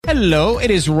Hello, it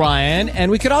is Ryan,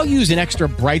 and we could all use an extra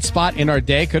bright spot in our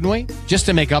day, couldn't we? Just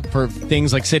to make up for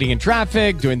things like sitting in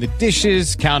traffic, doing the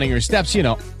dishes, counting your steps, you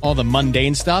know, all the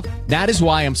mundane stuff. That is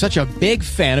why I'm such a big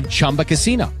fan of Chumba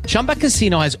Casino. Chumba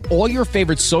Casino has all your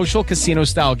favorite social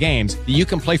casino-style games that you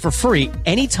can play for free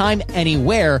anytime,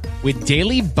 anywhere with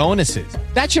daily bonuses.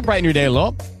 That should brighten your day a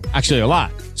little. Actually, a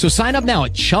lot. So sign up now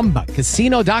at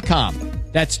ChumbaCasino.com.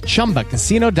 That's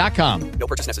ChumbaCasino.com. No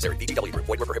purchase necessary. VGW Group.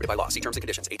 Void where prohibited by law. See terms and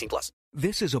conditions. 18+.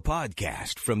 This is a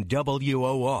podcast from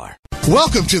WOR.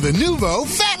 Welcome to the Nuvo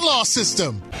Fat Loss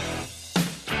System.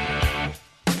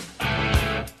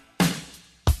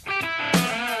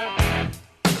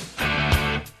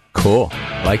 Cool.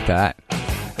 Like that.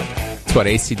 It's what,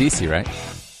 AC/DC, right?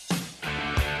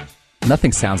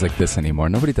 Nothing sounds like this anymore.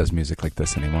 Nobody does music like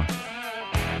this anymore.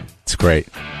 It's great.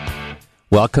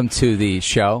 Welcome to the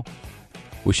show.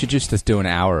 We should just do an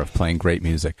hour of playing great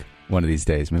music one of these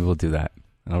days. Maybe we'll do that.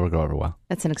 It'll go over well.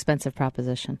 That's an expensive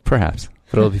proposition. Perhaps.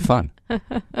 But it'll be fun.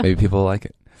 Maybe people will like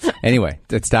it. Anyway,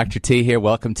 it's Dr. T here.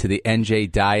 Welcome to the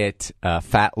NJ Diet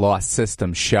Fat Loss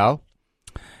System show.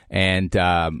 And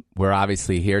we're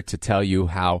obviously here to tell you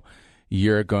how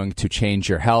you're going to change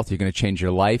your health. You're going to change your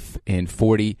life in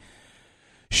 40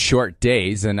 short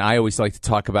days. And I always like to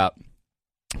talk about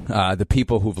the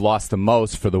people who've lost the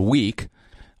most for the week.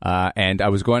 And I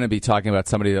was going to be talking about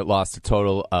somebody that lost a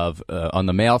total of, on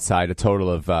the male side, a total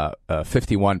of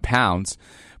 51 pounds.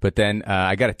 But then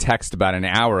I got a text about an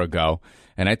hour ago,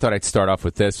 and I thought I'd start off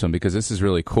with this one because this is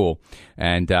really cool.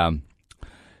 And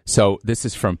so this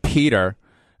is from Peter,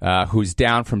 who's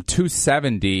down from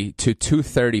 270 to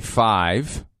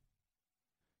 235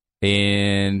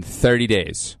 in 30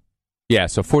 days. Yeah,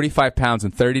 so 45 pounds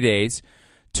in 30 days,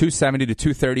 270 to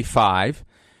 235,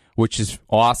 which is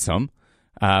awesome.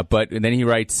 But then he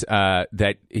writes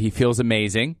that he feels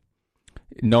amazing.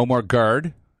 No more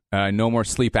GERD. No more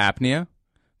sleep apnea.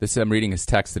 This I'm reading his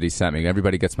text that he sent me.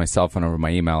 Everybody gets my cell phone over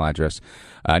my email address.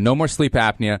 No more sleep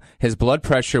apnea. His blood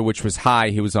pressure, which was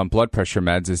high, he was on blood pressure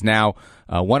meds, is now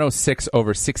 106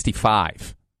 over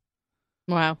 65.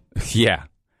 Wow. Yeah.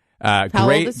 How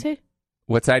great. old is he?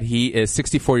 What's that? He is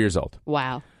 64 years old.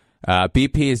 Wow.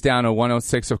 BP is down to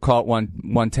 106, or call it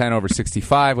 110 over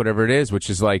 65, whatever it is, which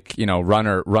is like, you know,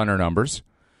 runner numbers.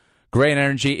 Great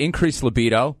energy, increased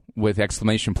libido with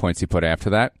exclamation points he put after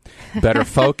that. Better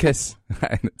focus.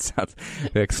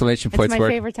 Exclamation points It's my work.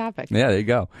 favorite topic. Yeah, there you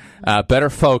go. Better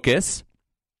focus.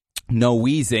 No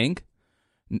wheezing.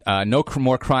 No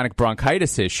more chronic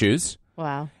bronchitis issues.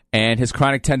 Wow. And his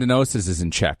chronic tendinosis is in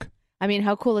check. I mean,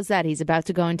 how cool is that? He's about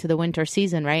to go into the winter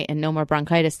season, right? And no more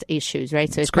bronchitis issues,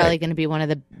 right? So it's probably going to be one of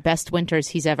the best winters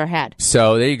he's ever had.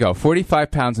 So there you go.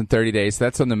 45 pounds in 30 days.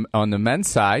 That's on the men's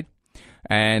side.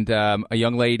 And a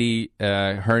young lady,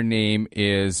 her name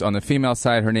is, on the female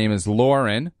side, her name is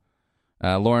Lauren.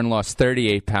 Lauren lost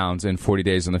 38 pounds in 40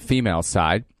 days on the female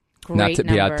side. Great Not to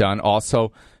be number. outdone.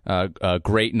 Also,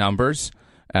 great numbers.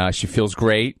 She feels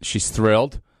great. She's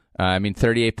thrilled.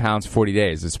 38 pounds, 40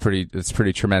 days. It's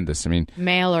pretty tremendous. I mean,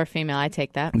 Male or female, I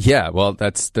take that. yeah, well,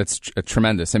 that's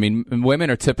tremendous. I mean,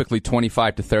 women are typically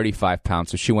 25 to 35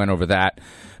 pounds, so she went over that.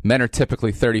 Men are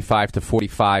typically 35 to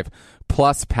 45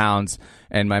 plus pounds,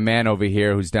 and my man over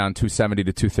here, who's down 270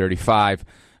 to 235,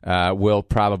 will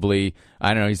probably,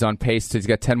 I don't know, he's on pace. He's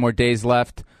got 10 more days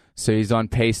left. So he's on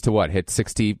pace to what? Hit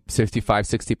 60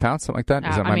 pounds, something like that?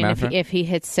 Is that my math right? If he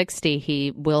hits 60,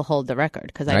 he will hold the record.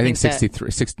 Because I think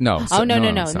 63. 60, no.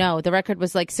 No. The record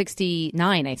was like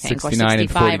 69, I think. 69 or 65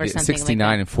 and 40, or something 69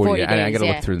 like that. and 40. 40 days, I got to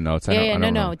look through the notes.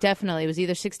 No, definitely. It was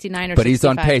either 69 or 65. But he's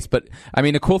on pace. But, I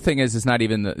mean, the cool thing is not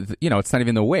even it's not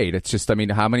even the weight. It's just, I mean,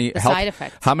 how many side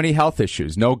effects. How many health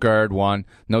issues? No GERD, 1.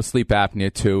 No sleep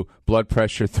apnea, 2. Blood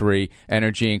pressure, 3.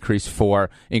 Energy increase, 4.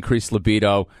 Increased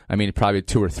libido. I mean, probably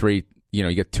 2 or 3. You know,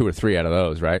 you get 2 or 3 out of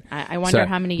those, right? I wonder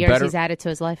how many years he's added to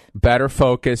his life. Better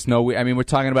focus. We're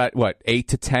talking about, 8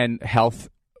 to 10 health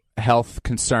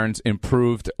concerns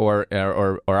improved or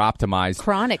optimized.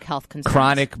 Chronic health concerns.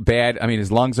 Chronic, bad. I mean,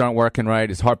 his lungs aren't working right.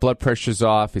 His heart blood pressure's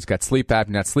off. He's got sleep apnea,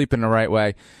 not sleeping the right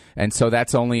way. And so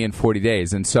that's only in 40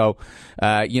 days. And so,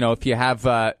 if you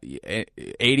have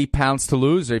 80 pounds to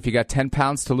lose, or if you got 10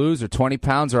 pounds to lose, or 20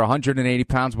 pounds, or 180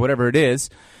 pounds, whatever it is,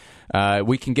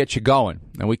 we can get you going,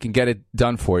 and we can get it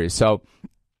done for you. So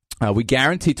we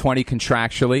guarantee 20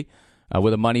 contractually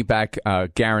with a money-back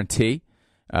guarantee.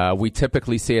 We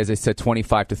typically see, as I said,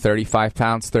 25 to 35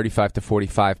 pounds, 35 to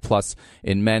 45 plus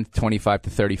in men, 25 to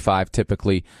 35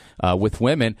 typically with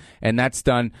women. And that's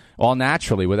done all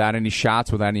naturally without any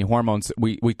shots, without any hormones.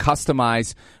 We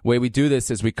customize. The way we do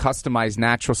this is we customize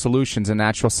natural solutions and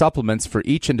natural supplements for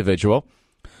each individual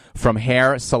from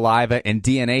hair, saliva, and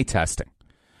DNA testing.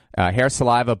 Hair,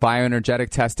 saliva, bioenergetic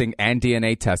testing, and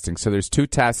DNA testing. So there's two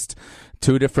tests,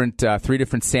 three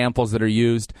different samples that are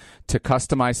used to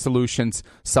customize solutions,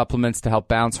 supplements to help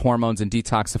balance hormones and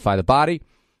detoxify the body.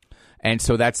 And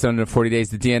so that's done in 40 days.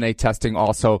 The DNA testing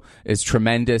also is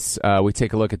tremendous. We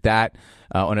take a look at that.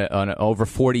 Over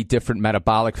 40 different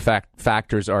metabolic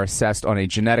factors are assessed on a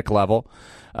genetic level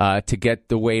to get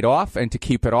the weight off and to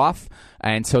keep it off.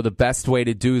 And so the best way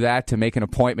to do that, to make an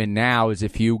appointment now, is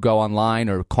if you go online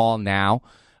or call now.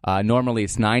 Normally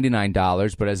it's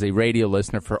 $99, but as a radio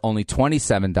listener for only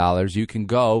 $27, you can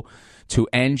go to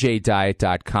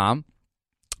njdiet.com.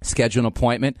 Schedule an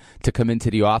appointment to come into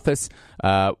the office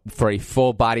for a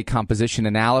full body composition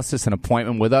analysis, an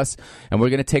appointment with us. And we're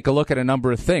going to take a look at a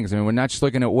number of things. I mean, we're not just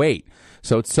looking at weight.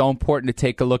 So it's so important to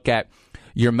take a look at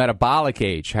your metabolic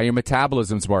age, how your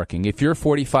metabolism's working. If you're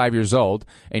 45 years old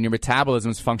and your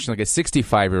metabolism's functioning like a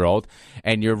 65-year-old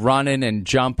and you're running and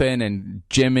jumping and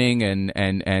gymming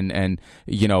and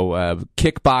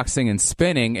kickboxing and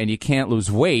spinning and you can't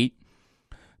lose weight,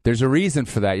 there's a reason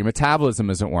for that. Your metabolism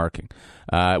isn't working.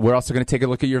 We're also going to take a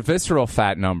look at your visceral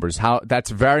fat numbers. That's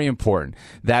very important.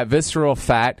 That visceral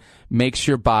fat makes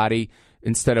your body,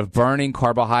 instead of burning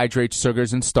carbohydrates,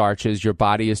 sugars, and starches, your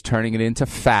body is turning it into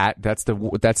fat. That's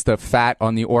the fat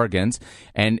on the organs,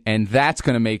 and that's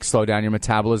going to slow down your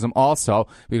metabolism also,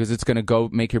 because it's going to go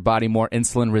make your body more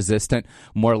insulin resistant,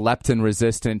 more leptin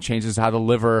resistant, changes how the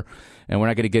liver. And we're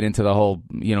not going to get into the whole,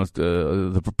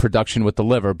 the production with the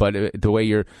liver, but the way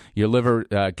your liver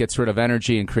gets rid of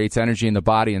energy and creates energy in the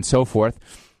body and so forth,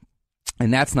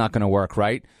 and that's not going to work,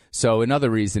 right? So another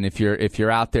reason, if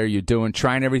you're out there, you're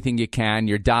trying everything you can,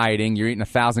 you're dieting, you're eating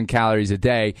 1,000 calories a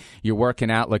day, you're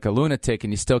working out like a lunatic,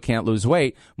 and you still can't lose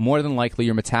weight, more than likely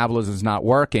your metabolism is not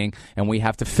working, and we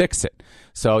have to fix it.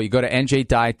 So you go to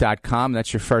njdiet.com.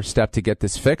 That's your first step to get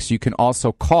this fixed. You can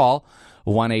also call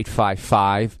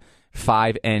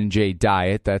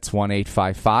 1-855-5NJ-DIET. That's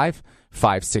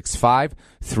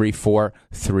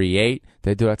 1-855-565-3438. Did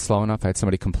I do that slow enough? I had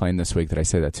somebody complain this week that I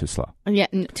say that too slow. Yeah,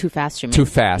 too fast, you mean. Too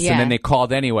fast. Yeah. And then they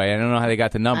called anyway. I don't know how they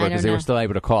got the number because they were still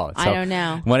able to call it. So I don't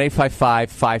know.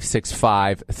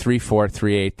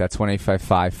 1-855-565-3438. That's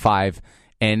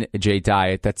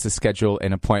 1-855-5NJ-DIET. That's to schedule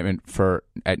an appointment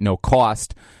at no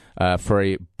cost.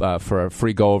 For a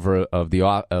free go over of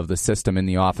the system in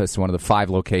the office, one of the 5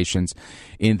 locations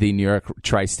in the New York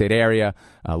tri-state area,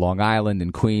 Long Island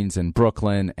and Queens and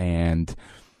Brooklyn and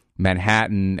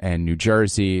Manhattan and New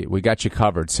Jersey. We got you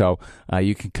covered, so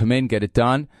you can come in, get it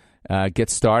done,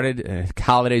 get started.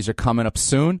 Holidays are coming up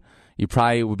soon.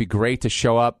 It would be great to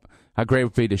show up. How great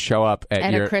would it be to show up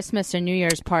at your a Christmas or New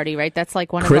Year's party, right? That's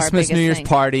like one of our biggest Christmas, New Year's things.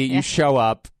 party. Yeah. You show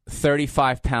up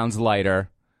 35 pounds lighter.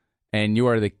 And you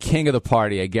are the king of the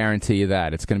party. I guarantee you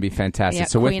that. It's going to be fantastic. Yeah,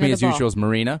 so with queen me, of as the ball. usual, is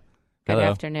Marina. Good Hello.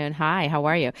 afternoon. Hi, how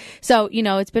are you? So,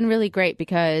 it's been really great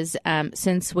because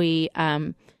since we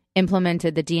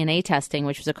implemented the DNA testing,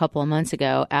 which was a couple of months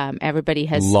ago, everybody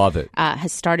has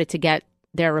started to get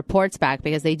their reports back,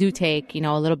 because they do take, a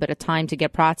little bit of time to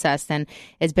get processed. And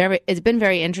it's been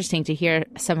very interesting to hear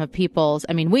some of people's,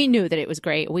 we knew that it was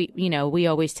great. We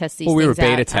always test these things. We were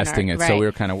beta out testing it, right. so we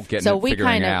were kind of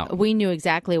figuring it out. We knew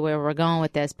exactly where we're going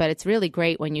with this, but it's really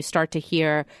great when you start to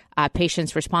hear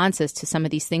patients' responses to some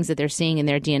of these things that they're seeing in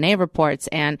their DNA reports.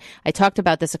 And I talked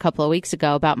about this a couple of weeks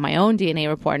ago about my own DNA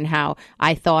report and how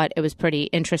I thought it was pretty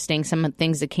interesting, some of the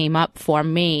things that came up for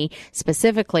me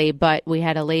specifically. But we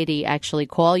had a lady actually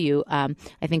call you, I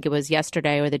think it was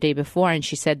yesterday or the day before, and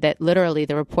she said that literally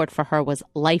the report for her was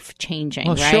life-changing,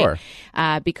 right? Sure.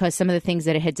 Because some of the things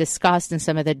that it had discussed and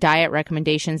some of the diet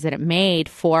recommendations that it made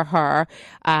for her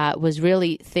was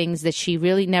really things that she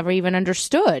really never even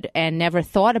understood and never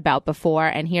thought about before.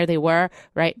 And here they were,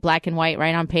 right, black and white,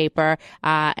 right on paper.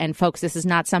 And folks, this is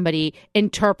not somebody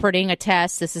interpreting a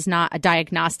test. This is not a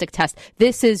diagnostic test.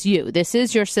 This is you. This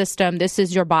is your system. This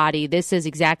is your body. This is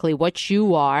exactly what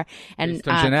you are. And based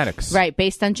on genetics. Right,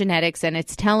 based on genetics. And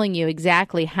it's telling you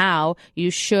exactly how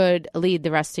you should lead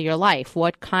the rest of your life.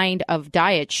 What kind of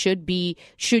diet should you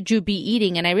be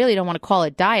eating? And I really don't want to call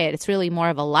it diet. It's really more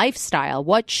of a lifestyle.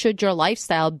 What should your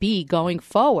lifestyle be going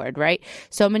forward, right?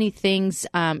 So many things,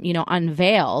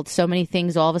 unveiled, so many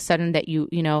things all of a sudden that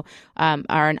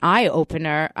are an eye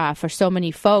opener for so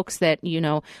many folks that,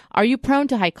 are you prone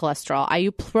to high cholesterol? Are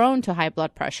you prone to high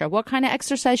blood pressure? What kind of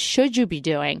exercise should you be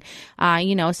doing?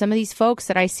 Some of these folks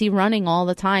that I see running all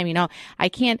the time, I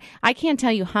can't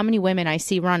tell you how many women I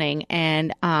see running,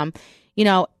 and,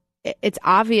 it's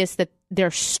obvious that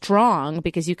they're strong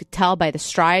because you could tell by the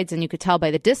strides and you could tell by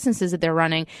the distances that they're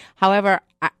running. However,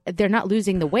 they're not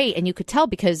losing the weight, and you could tell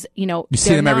because you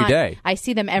see them every day. I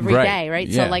see them every day, right?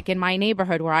 Yeah. So like in my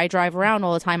neighborhood where I drive around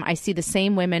all the time, I see the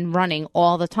same women running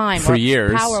all the time for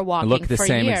years, power walking look the for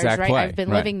same years, exact right? way. I've been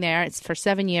living there. It's for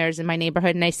 7 years in my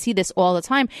neighborhood, and I see this all the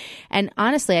time. And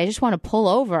honestly, I just want to pull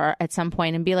over at some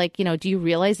point and be like, do you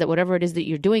realize that whatever it is that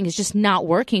you're doing is just not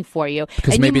working for you?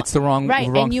 Because and maybe it's the wrong right,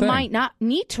 wrong and you thing. might not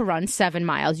need to run 7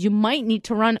 miles. You might need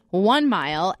to run 1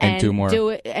 mile and do more. do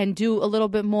it and do a little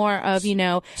bit more of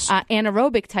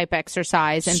anaerobic type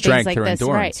exercise and Strength things like or this.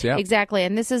 endurance, Right, yeah. exactly.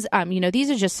 And this is these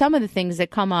are just some of the things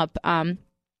that come up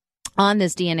on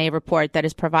this DNA report that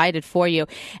is provided for you.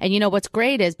 And what's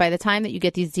great is by the time that you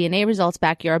get these DNA results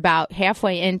back, you're about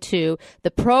halfway into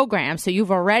the program. So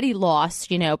you've already lost,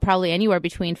 probably anywhere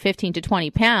between 15 to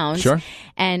 20 pounds. Sure.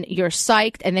 And you're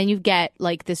psyched. And then you get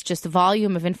like this just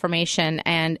volume of information.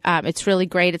 And it's really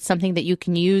great. It's something that you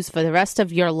can use for the rest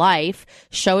of your life.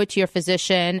 Show it to your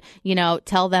physician,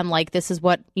 tell them like, this is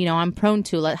what, I'm prone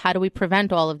to. How do we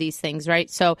prevent all of these things, right?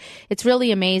 So it's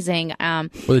really amazing. Well,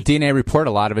 the DNA report,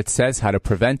 a lot of it says how to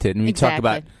prevent it. And we talk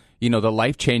about, the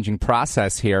life-changing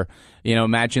process here.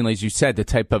 Imagine, as you said, the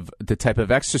type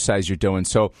of exercise you're doing.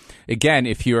 So again,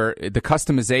 the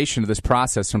customization of this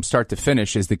process from start to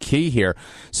finish is the key here.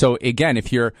 So again,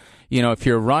 if you're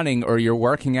running or you're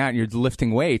working out and you're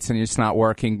lifting weights and it's not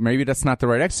working, maybe that's not the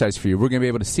right exercise for you. We're going to be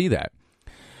able to see that.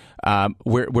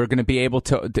 We're going to be able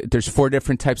to. There's 4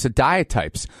 different types of diet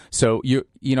types. So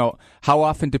how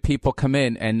often do people come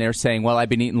in and they're saying, "Well, I've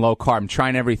been eating low carb. I'm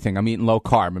trying everything. I'm eating low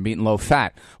carb. I'm eating low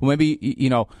fat." Well, maybe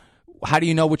how do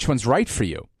you know which one's right for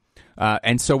you?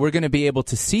 And so we're going to be able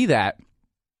to see that.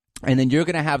 And then you're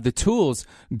going to have the tools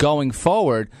going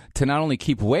forward to not only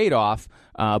keep weight off,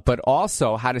 but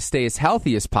also how to stay as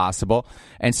healthy as possible.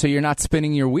 And so you're not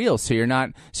spinning your wheels. So you're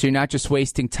not just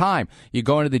wasting time. You're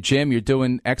going to the gym, you're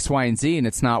doing X, Y, and Z, and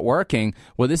it's not working.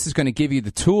 Well, this is going to give you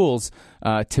the tools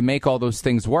to make all those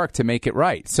things work, to make it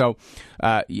right. So,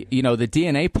 the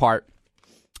DNA part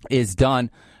is done.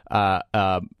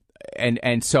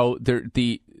 And so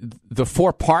the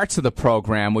 4 parts of the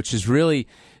program, which is really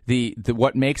the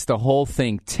what makes the whole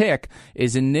thing tick,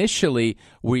 is initially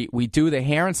we do the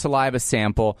hair and saliva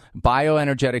sample,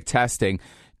 bioenergetic testing,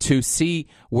 to see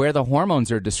where the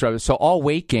hormones are disrupted. So all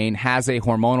weight gain has a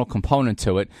hormonal component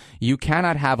to it. You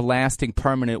cannot have lasting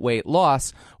permanent weight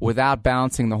loss without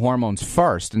balancing the hormones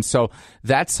first. And so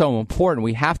that's so important.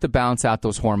 We have to balance out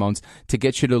those hormones to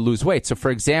get you to lose weight. So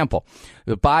for example,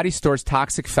 the body stores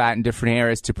toxic fat in different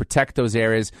areas to protect those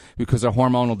areas because of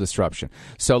hormonal disruption.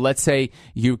 So let's say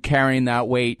you're carrying that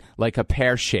weight like a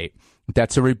pear shape.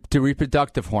 That's a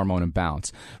reproductive hormone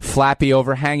imbalance. Flappy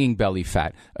overhanging belly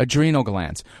fat, adrenal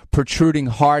glands, protruding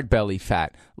hard belly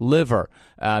fat, liver,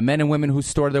 men and women who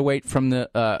store their weight from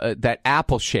that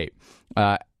apple shape.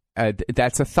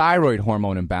 That's a thyroid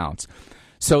hormone imbalance.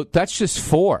 So that's just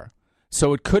 4.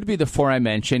 So it could be the 4 I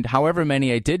mentioned, however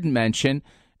many I didn't mention,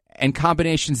 and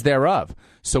combinations thereof.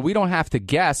 So we don't have to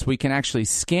guess. We can actually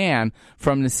scan.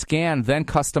 From the scan, then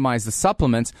customize the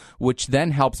supplements, which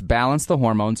then helps balance the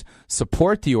hormones,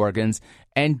 support the organs,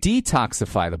 and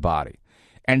detoxify the body.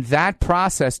 And that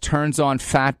process turns on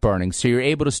fat burning. So you're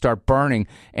able to start burning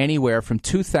anywhere from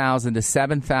 2,000 to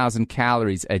 7,000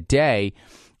 calories a day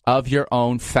of your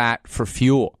own fat for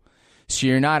fuel. So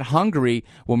you're not hungry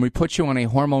when we put you on a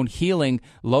hormone-healing,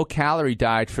 low-calorie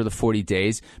diet for the 40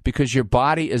 days because your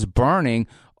body is burning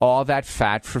all that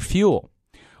fat for fuel.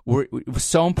 It's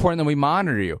so important that we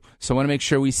monitor you. So I want to make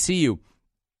sure we see you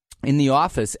in the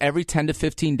office every 10 to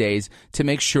 15 days to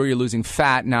make sure you're losing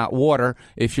fat, not water.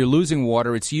 If you're losing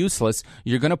water, it's useless.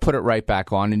 You're going to put it right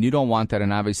back on, and you don't want that,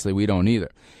 and obviously we don't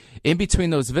either. In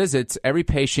between those visits, every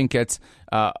patient gets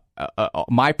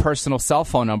my personal cell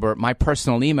phone number, my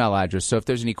personal email address. So if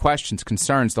there's any questions,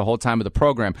 concerns the whole time of the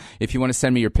program, if you want to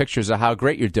send me your pictures of how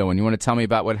great you're doing, you want to tell me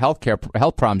about what health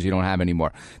problems you don't have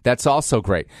anymore, that's also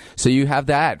great. So you have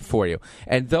that for you.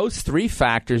 And those 3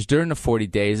 factors during the 40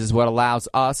 days is what allows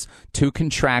us to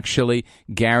contractually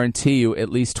guarantee you at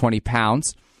least 20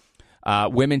 pounds.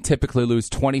 Women typically lose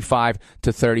 25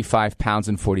 to 35 pounds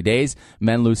in 40 days.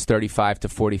 Men lose 35 to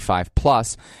 45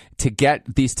 plus. To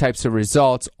get these types of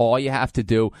results, all you have to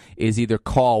do is either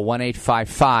call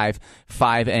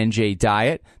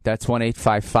 1-855-5NJ-DIET. That's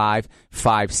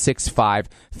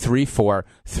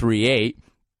 1-855-565-3438.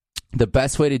 The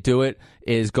best way to do it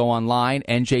is go online,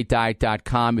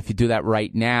 njdiet.com. If you do that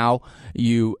right now,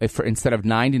 instead of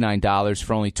 $99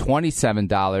 for only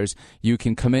 $27, you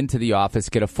can come into the office,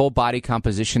 get a full body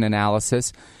composition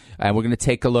analysis. And we're going to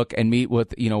take a look and meet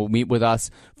with us,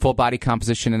 full body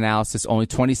composition analysis, only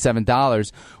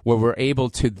 $27, where we're able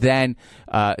to then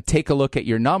take a look at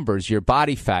your numbers, your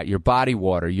body fat, your body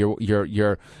water,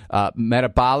 your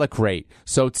metabolic rate.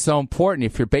 So it's so important.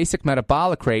 If your basic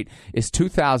metabolic rate is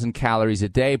 2,000 calories a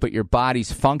day, but your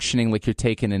body's functioning like you're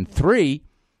taking in 3,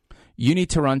 you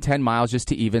need to run 10 miles just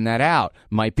to even that out.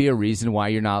 Might be a reason why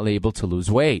you're not able to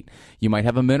lose weight. You might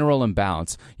have a mineral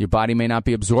imbalance. Your body may not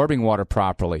be absorbing water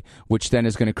properly, which then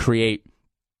is going to create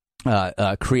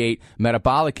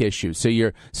metabolic issues.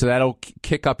 So that'll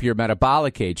kick up your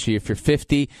metabolic age. So if you're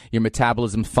 50, your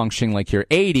metabolism functioning like you're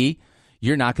 80,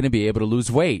 you're not going to be able to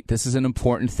lose weight. This is an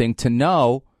important thing to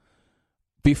know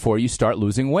before you start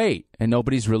losing weight, and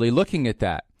nobody's really looking at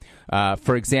that.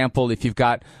 For example, if you've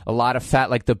got a lot of fat,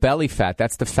 like the belly fat,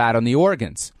 that's the fat on the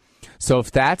organs. So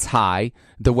if that's high,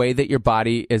 the way that your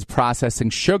body is processing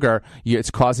sugar, it's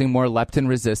causing more leptin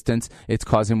resistance, it's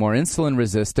causing more insulin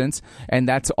resistance, and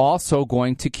that's also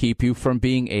going to keep you from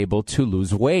being able to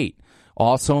lose weight.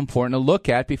 Also important to look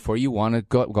at before you want to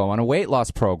go on a weight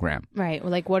loss program. Right.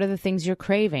 Like, what are the things you're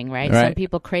craving, right? Right. Some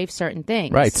people crave certain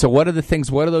things. Right. So what are the things?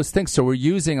 What are those things? So we're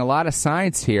using a lot of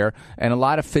science here and a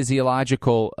lot of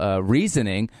physiological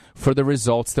reasoning for the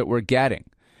results that we're getting.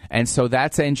 And so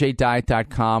that's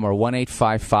njdiet.com or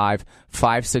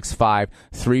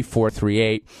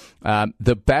 1-855-565-3438.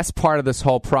 The best part of this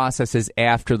whole process is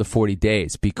after the 40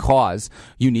 days because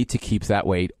you need to keep that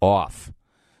weight off.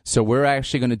 So we're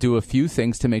actually going to do a few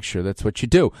things to make sure that's what you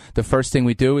do. The first thing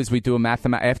we do is we do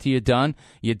after you're done,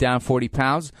 you're down 40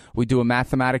 pounds, we do a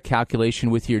mathematical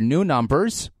calculation with your new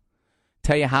numbers,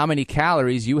 tell you how many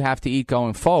calories you have to eat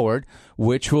going forward,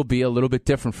 which will be a little bit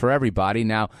different for everybody.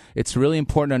 Now, it's really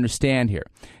important to understand here.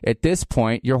 At this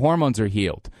point, your hormones are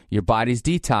healed. Your body's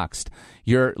detoxed.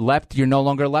 You're no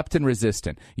longer leptin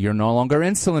resistant. You're no longer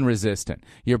insulin resistant.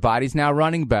 Your body's now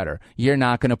running better. You're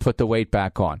not going to put the weight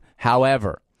back on.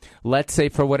 However, let's say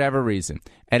for whatever reason,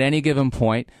 at any given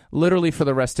point, literally for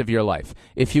the rest of your life,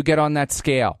 if you get on that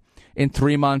scale in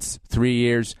 3 months, 3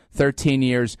 years, 13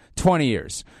 years, 20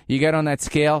 years, you get on that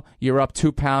scale, you're up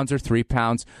 2 pounds or 3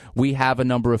 pounds, we have a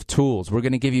number of tools. We're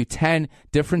going to give you 10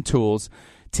 different tools,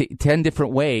 10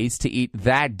 different ways to eat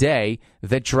that day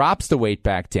that drops the weight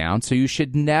back down. So you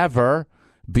should never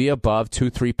be above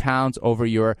 2-3 pounds over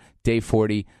your day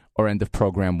 40 or end of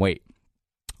program weight.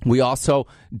 We also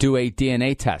do a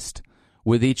DNA test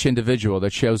with each individual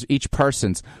that shows each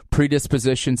person's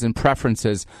predispositions and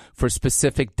preferences for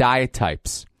specific diet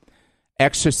types,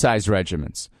 exercise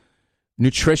regimens,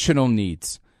 nutritional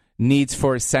needs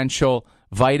for essential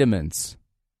vitamins.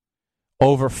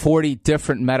 Over 40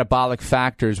 different metabolic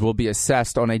factors will be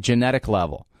assessed on a genetic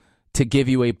level to give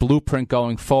you a blueprint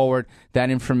going forward. That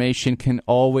information can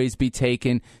always be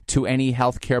taken to any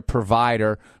healthcare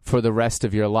provider for the rest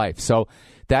of your life. So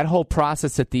that whole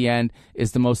process at the end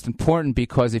is the most important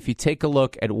because if you take a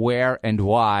look at where and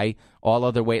why all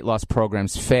other weight loss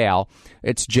programs fail,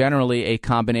 it's generally a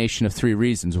combination of 3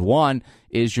 reasons. One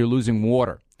is you're losing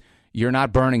water. You're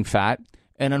not burning fat,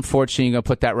 and unfortunately, you're going to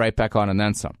put that right back on and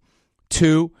then some.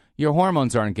 2, your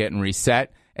hormones aren't getting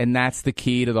reset, and that's the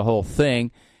key to the whole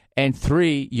thing. And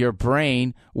 3, your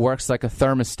brain works like a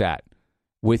thermostat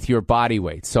with your body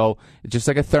weight. So just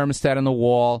like a thermostat on the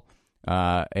wall,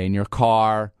 in your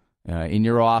car, in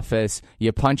your office,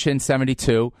 you punch in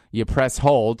 72, you press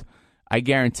hold, I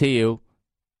guarantee you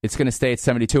it's going to stay at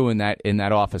 72 in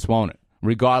that office, won't it?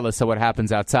 Regardless of what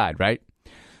happens outside, right?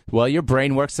 Well, your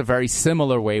brain works a very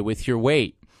similar way with your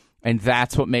weight, and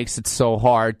that's what makes it so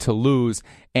hard to lose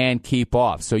and keep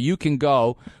off. So you can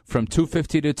go from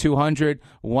 250 to 200,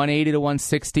 180 to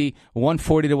 160,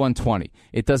 140 to 120.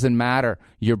 It doesn't matter.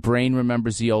 Your brain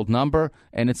remembers the old number,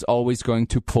 and it's always going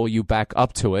to pull you back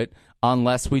up to it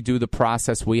unless we do the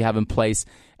process we have in place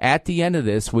at the end of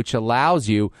this, which allows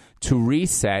you to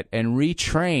reset and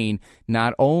retrain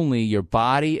not only your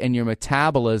body and your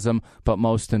metabolism, but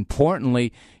most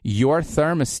importantly, your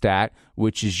thermostat,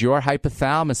 which is your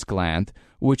hypothalamus gland,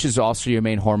 which is also your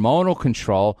main hormonal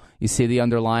control. You see the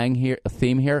underlying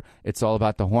theme here? It's all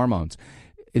about the hormones.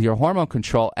 Your hormone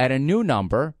control at a new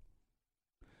number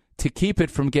to keep it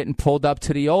from getting pulled up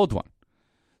to the old one.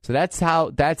 So that's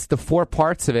the 4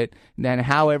 parts of it, and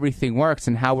how everything works,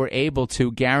 and how we're able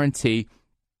to guarantee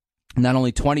not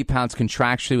only 20 pounds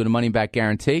contractually with a money-back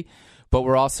guarantee, but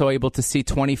we're also able to see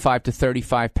 25 to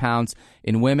 35 pounds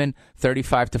in women,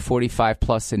 35 to 45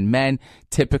 plus in men,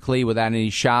 typically without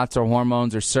any shots or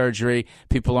hormones or surgery.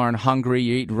 People aren't hungry.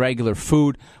 You eat regular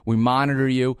food. We monitor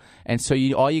you. And so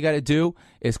all you got to do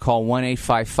is call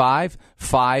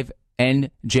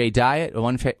 1-855-5NJ-DIET,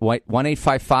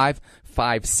 1-855-565-3438.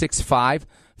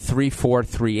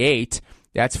 888-848-3438.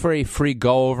 That's for a free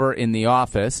go-over in the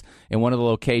office in one of the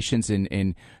locations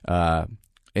in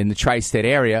the tri-state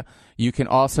area. You can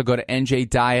also go to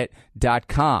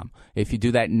njdiet.com. If you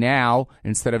do that now,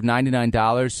 instead of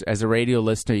 $99 as a radio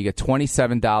listener, you get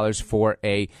 $27 for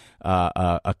a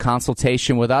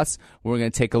consultation with us. We're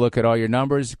going to take a look at all your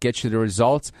numbers, get you the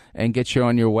results, and get you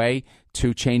on your way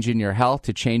to changing your health,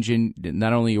 to changing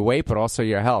not only your weight, but also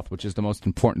your health, which is the most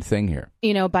important thing here.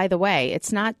 You know, by the way,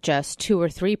 it's not just 2 or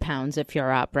 3 pounds if you're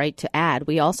up, right, to add.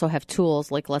 We also have tools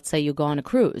like, let's say you go on a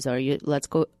cruise, or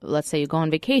let's say you go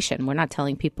on vacation. We're not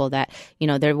telling people that, you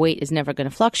know, their weight is never going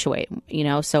to fluctuate, you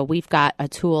know. So we've got a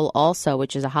tool also,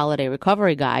 which is a holiday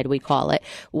recovery guide, we call it,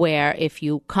 where if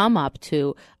you come up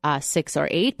to 6 or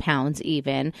 8 pounds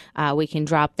even, we can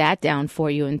drop that down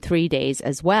for you in 3 days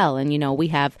as well. And, you know, we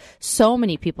have so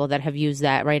many people that have used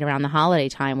that right around the holiday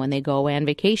time when they go away on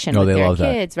vacation with their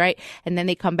kids, right? And then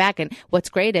they come back, and what's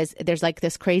great is there's like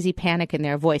this crazy panic in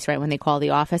their voice, right, when they call the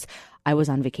office. I was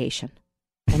on vacation.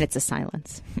 And it's a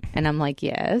silence. And I'm like,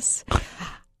 yes,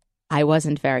 I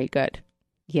wasn't very good.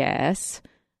 Yes,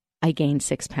 I gained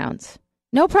 6 pounds.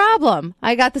 No problem.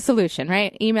 I got the solution,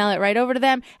 right? Email it right over to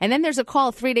them. And then there's a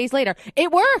call 3 days later. It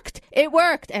worked. It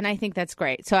worked. And I think that's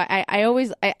great. So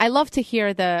I love to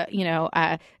hear the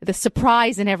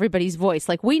surprise in everybody's voice.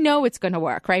 Like, we know it's going to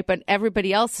work, right? But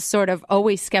everybody else is sort of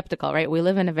always skeptical, right? We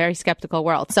live in a very skeptical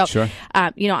world. So, sure.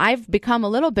 I've become a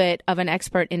little bit of an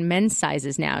expert in men's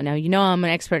sizes now. Now, you know, I'm an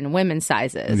expert in women's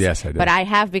sizes. Yes, I do. But I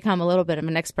have become a little bit of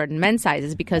an expert in men's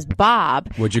sizes because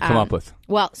Bob. What'd you come up with?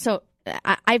 Well, so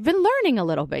I've been learning a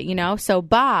little bit, you know. So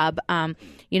Bob,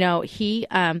 he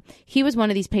was one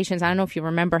of these patients. I don't know if you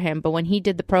remember him, but when he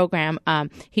did the program,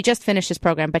 he just finished his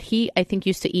program, but he, I think,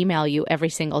 used to email you every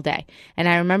single day. And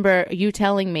I remember you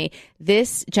telling me,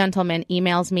 this gentleman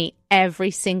emails me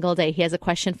every single day. He has a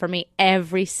question for me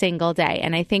every single day.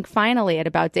 And I think finally at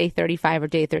about day 35 or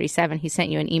day 37, he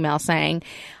sent you an email saying,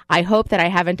 I hope that I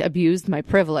haven't abused my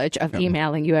privilege of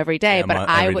emailing you every day, but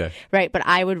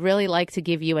I would really like to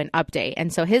give you an update.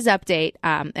 And so his update,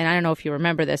 and I don't know if you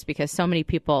remember this because so many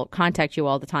people contact you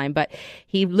all the time, but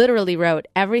he literally wrote,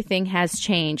 everything has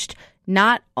changed,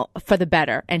 not for the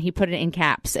better. And he put it in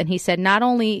caps. And he said, not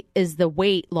only is the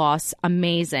weight loss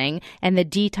amazing and the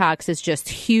detox is just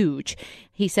huge,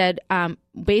 he said,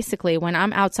 basically, when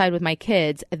I'm outside with my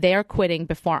kids, they're quitting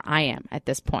before I am at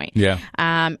this point. Yeah.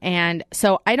 And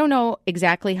so I don't know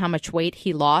exactly how much weight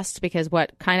he lost, because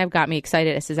what kind of got me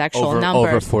excited is his actual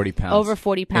numbers. Over 40 pounds. Over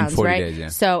 40 pounds, in 40 right? days, yeah.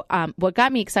 So what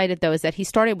got me excited, though, is that he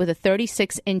started with a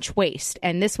 36-inch waist,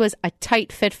 and this was a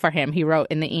tight fit for him, he wrote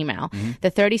in the email. Mm-hmm. The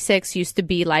 36 used to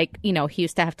be like, you know, he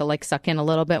used to have to like suck in a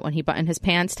little bit when he buttoned his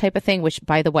pants type of thing, which,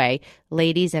 by the way,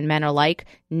 ladies and men are like,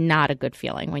 not a good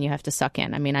feeling when you have to suck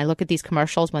in. I mean, I look at these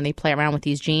commercials when they play around with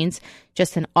these jeans,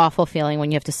 just an awful feeling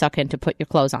when you have to suck in to put your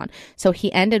clothes on. So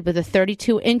he ended with a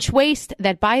 32-inch waist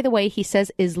that, by the way, he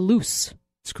says is loose.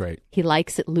 It's great. He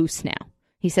likes it loose now.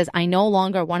 He says, I no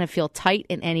longer want to feel tight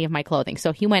in any of my clothing.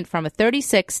 So he went from a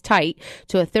 36 tight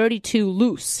to a 32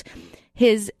 loose.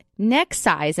 His neck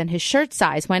size and his shirt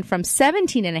size went from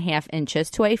 17.5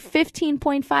 inches to a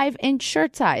 15.5 inch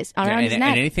shirt size around his neck.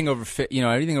 And anything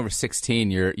over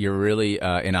 16, you're really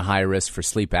in a high risk for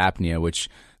sleep apnea, which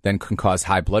then can cause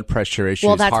high blood pressure issues.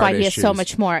 Well, that's heart why he issues. has so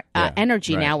much more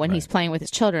energy now when he's playing with his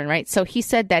children, right? So he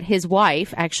said that his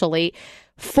wife actually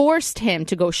forced him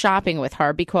to go shopping with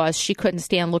her because she couldn't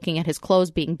stand looking at his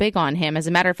clothes being big on him. As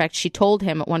a matter of fact, she told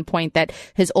him at one point that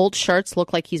his old shirts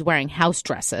look like he's wearing house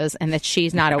dresses and that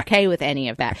she's not okay with any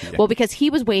of that. Yeah. Well, because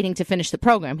he was waiting to finish the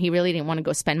program. He really didn't want to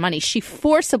go spend money. She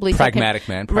forcibly Pragmatic.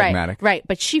 Right.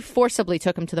 But she forcibly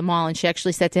took him to the mall, and she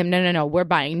actually said to him, no, we're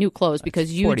buying new clothes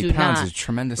because you 40 do pounds not. Is a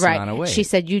tremendous amount of weight. She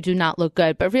said, you do not look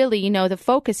good. But really, you know, the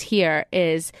focus here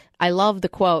is, I love the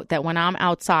quote that when I'm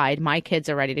outside, my kids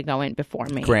are ready to go in before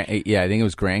me. I think it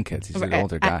was grandkids. He's an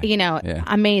older guy.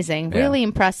 Amazing. Really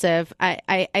impressive.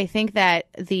 I think that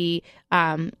the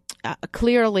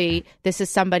clearly this is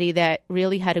somebody that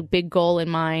really had a big goal in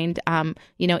mind,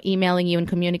 emailing you and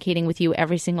communicating with you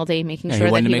every single day, making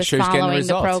sure that he was following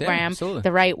the program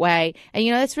the right way. And,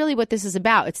 that's really what this is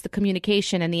about. It's the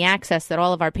communication and the access that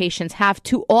all of our patients have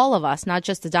to all of us, not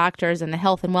just the doctors and the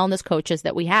health and wellness coaches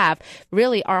that we have,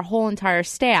 really our whole entire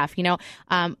staff.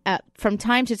 From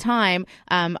time to time,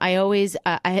 I always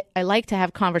I like to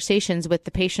have conversations with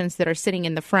the patients that are sitting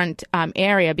in the front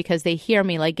area because they hear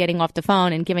me like getting off the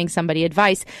phone and giving somebody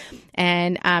advice.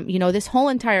 And, this whole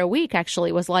entire week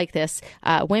actually was like this.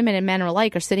 Women and men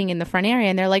alike are sitting in the front area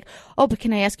and they're like, oh, but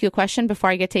can I ask you a question before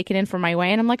I get taken in for my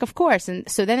weigh? And I'm like, of course. And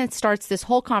so then it starts this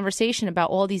whole conversation about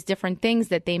all these different things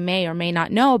that they may or may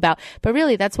not know about. But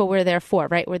really, that's what we're there for,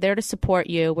 right? We're there to support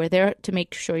you. We're there to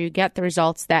make sure you get the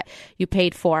results that you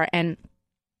paid for. And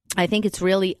I think it's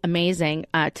really amazing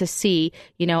to see,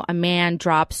 a man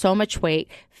drop so much weight,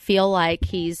 feel like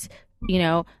he's,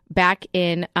 back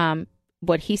in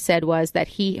what he said was that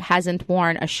he hasn't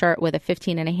worn a shirt with a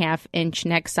 15.5-inch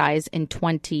neck size in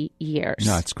 20 years.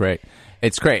 No, it's great.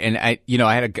 It's great. And I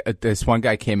had this one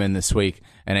guy came in this week,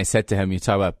 and I said to him, you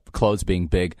talk about clothes being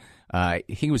big.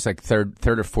 He was like third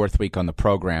or fourth week on the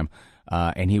program.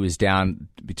 And he was down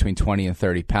between 20 and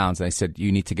 30 pounds. And I said,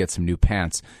 you need to get some new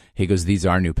pants. He goes, these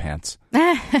are new pants.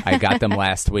 I got them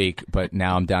last week, but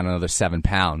now I'm down another 7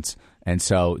 pounds. And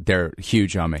so they're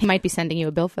huge on me. He might be sending you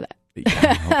a bill for that. Yeah,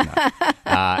 I hope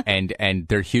not. And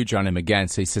they're huge on him again.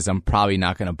 So he says, I'm probably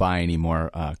not going to buy any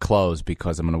more clothes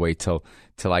because I'm going to wait till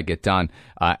I get done.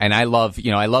 And I love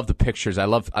the pictures. I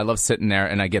love sitting there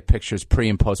and I get pictures, pre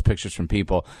and post pictures from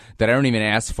people that I don't even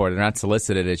ask for. They're not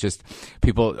solicited. It's just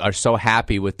people are so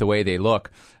happy with the way they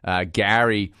look.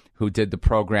 Gary, who did the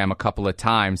program a couple of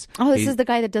times. Oh, this is the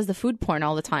guy that does the food porn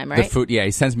all the time, right? He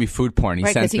sends me food porn.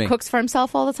 Right, because he cooks for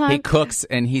himself all the time. He cooks,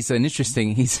 and he's an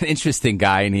interesting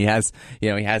guy, and he has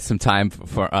some time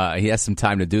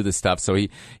to do this stuff. So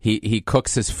he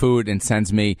cooks his food and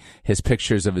sends me his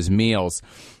pictures of his meals,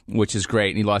 which is great.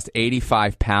 And he lost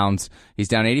 85 pounds. He's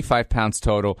down 85 pounds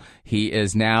total. He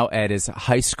is now at his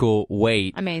high school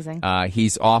weight. Amazing.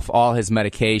 He's off all his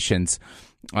medications.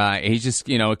 He's just,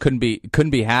 couldn't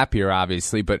be happier,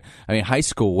 obviously. But I mean, high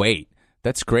school weight,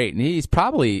 that's great. And he's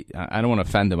probably, I don't want to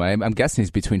offend him. I'm guessing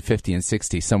he's between 50 and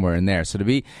 60, somewhere in there. So to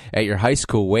be at your high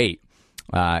school weight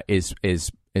is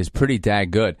pretty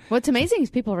dang good. What's amazing is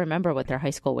people remember what their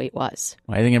high school weight was.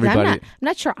 I think everybody. I'm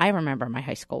not sure I remember my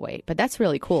high school weight, but that's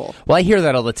really cool. Well, I hear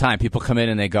that all the time. People come in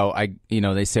and they go,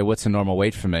 they say, what's a normal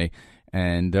weight for me?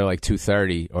 And they're like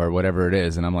 230 or whatever it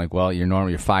is. And I'm like, well, you're normal.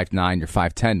 You're 5'9", you're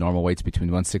 5'10". Normal weight's between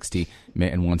 160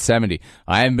 and 170.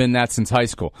 I haven't been that since high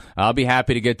school. I'll be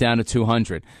happy to get down to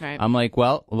 200. Right. I'm like,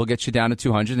 well, we'll get you down to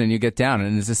 200 and you get down.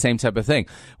 And it's the same type of thing.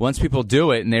 Once people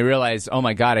do it and they realize, oh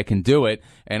my God, I can do it.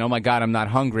 And oh my God, I'm not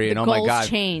hungry. And oh my God,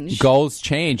 goals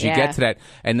change. You get to that.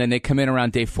 And then they come in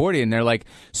around day 40 and they're like,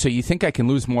 so you think I can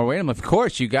lose more weight? I'm like, of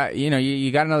course, you got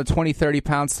another 20, 30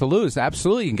 pounds to lose.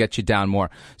 Absolutely, you can get you down more.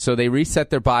 So they reset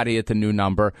their body at the new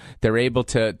number. They're able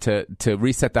to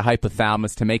reset the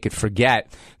hypothalamus to make it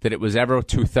forget that it was ever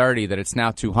 230, that it's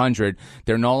now 200.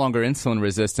 They're no longer insulin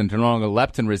resistant. They're no longer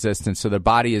leptin resistant. So their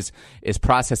body is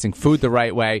processing food the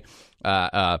right way.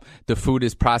 The food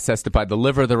is processed by the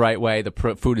liver the right way.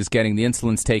 The food is getting the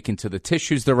insulins taken to the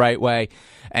tissues the right way,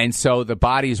 and so the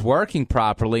body is working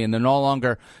properly. And they're no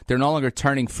longer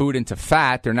turning food into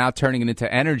fat. They're now turning it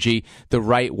into energy the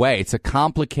right way. It's a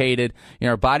complicated.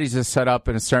 Our bodies are set up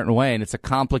in a certain way, and it's a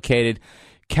complicated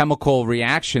chemical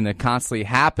reaction that constantly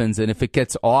happens, and if it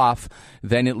gets off,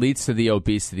 then it leads to the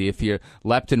obesity. If you're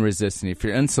leptin resistant, if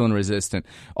you're insulin resistant,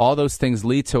 all those things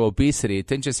lead to obesity. It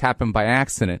didn't just happen by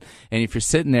accident. And if you're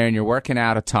sitting there and you're working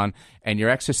out a ton and you're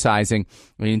exercising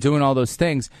and you're doing all those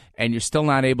things and you're still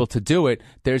not able to do it,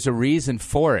 there's a reason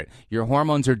for it. Your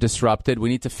hormones are disrupted. We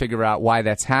need to figure out why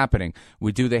that's happening.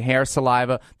 We do the hair and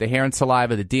saliva, the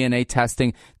DNA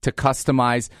testing to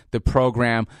customize the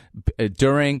program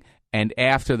during and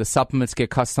after. The supplements get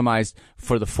customized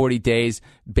for the 40 days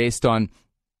based on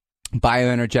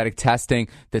bioenergetic testing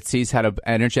that sees how to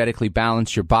energetically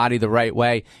balance your body the right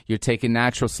way. You're taking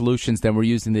natural solutions. Then we're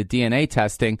using the DNA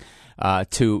testing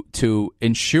to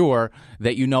ensure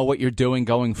that you know what you're doing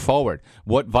going forward,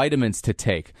 what vitamins to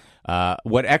take,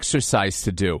 what exercise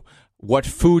to do, what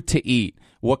food to eat,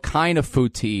 what kind of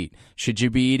food to eat. Should you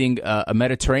be eating a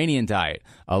Mediterranean diet,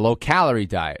 a low-calorie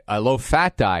diet, a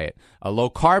low-fat diet, a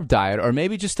low-carb diet, or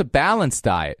maybe just a balanced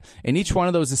diet? And each one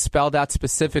of those is spelled out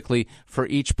specifically for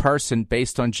each person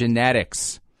based on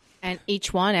genetics. And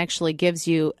each one actually gives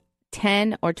you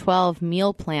 10 or 12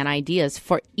 meal plan ideas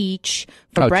for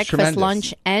breakfast, tremendous.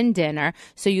 Lunch, and dinner.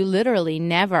 So you literally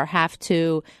never have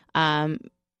to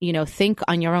think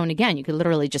on your own again. You could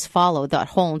literally just follow that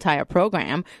whole entire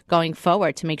program going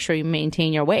forward to make sure you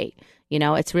maintain your weight.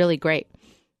 It's really great.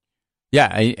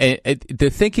 Yeah, the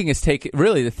thinking is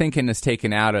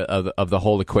taken out of the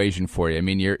whole equation for you. I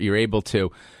mean, you're able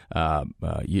to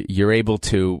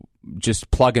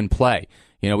just plug and play.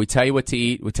 We tell you what to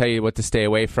eat, we tell you what to stay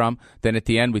away from. Then at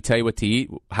the end, we tell you what to eat,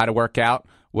 how to work out,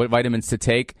 what vitamins to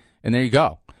take, and there you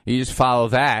go. You just follow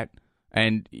that,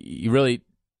 and you really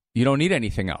You don't need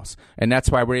anything else. And that's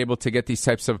why we're able to get these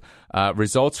types of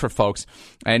results for folks.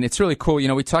 And it's really cool.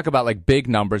 We talk about like big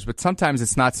numbers, but sometimes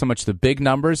it's not so much the big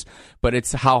numbers, but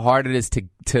it's how hard it is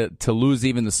to lose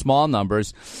even the small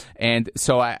numbers. And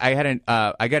so I got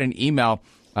an email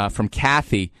from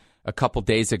Kathy a couple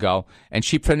days ago, and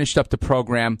she finished up the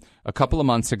program a couple of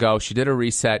months ago. She did a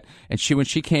reset, and when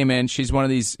she came in, she's one of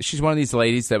these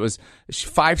ladies that was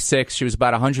 5'6". She was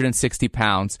about 160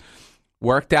 pounds,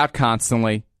 worked out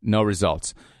constantly. No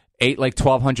results. Ate like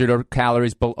 1,200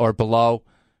 calories or below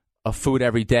of food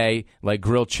every day, like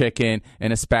grilled chicken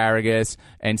and asparagus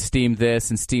and steamed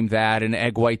this and steamed that and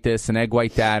egg white this and egg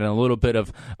white that and a little bit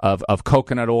of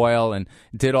coconut oil, and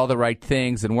did all the right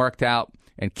things and worked out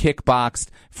and kickboxed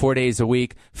 4 days a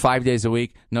week, 5 days a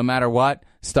week, no matter what,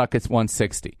 stuck at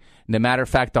 160. No matter of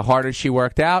fact, the harder she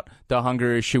worked out, the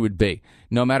hungrier she would be,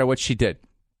 no matter what she did.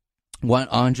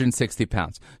 160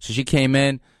 pounds. So she came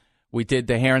in. We did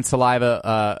the hair and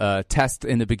saliva test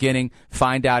in the beginning,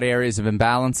 find out areas of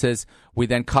imbalances. We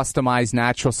then customized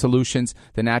natural solutions,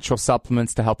 the natural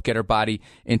supplements to help get her body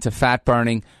into fat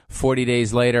burning. 40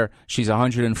 days later, she's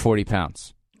 140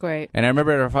 pounds. Great. And I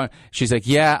remember at her phone, she's like,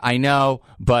 yeah, I know,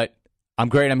 but I'm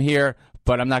great. I'm here,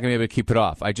 but I'm not going to be able to keep it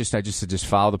off. I just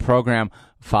follow the program,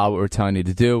 follow what we're telling you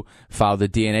to do, follow the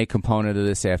DNA component of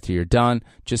this after you're done.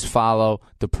 Just follow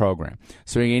the program.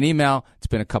 So we get an email. It's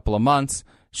been a couple of months.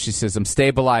 She says, I'm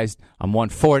stabilized. I'm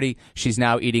 140. She's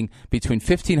now eating between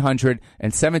 1,500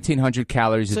 and 1,700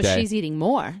 calories a day. So she's eating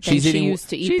more than She's she used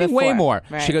to eat she's before. eating way more.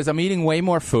 Right. She goes, I'm eating way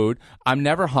more food. I'm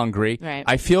never hungry. Right.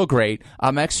 I feel great.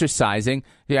 I'm exercising.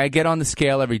 I get on the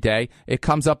scale every day. It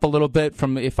comes up a little bit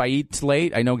from if I eat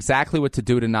late. I know exactly what to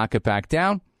do to knock it back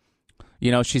down.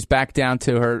 She's back down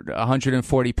to her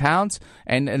 140 pounds,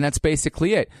 and that's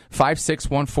basically it.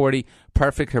 5'6", 140,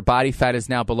 perfect. Her body fat is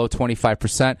now below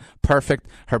 25%, perfect.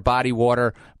 Her body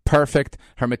water, perfect.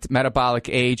 Her metabolic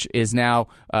age is now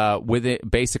with it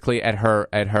basically at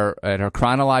her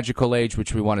chronological age,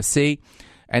 which we want to see.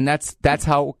 And that's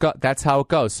how it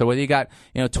goes. So whether you got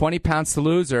 20 pounds to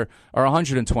lose or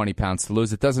 120 pounds to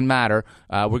lose, it doesn't matter.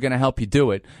 We're going to help you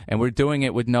do it, and we're doing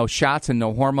it with no shots and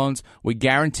no hormones. We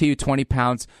guarantee you 20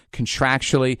 pounds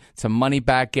contractually. It's a money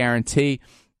back guarantee.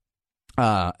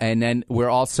 And then we're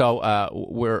also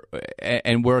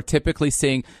we're typically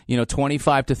seeing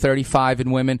 25 to 35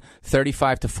 in women,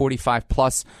 35 to 45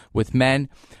 plus with men.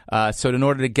 So in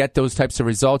order to get those types of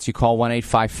results, you call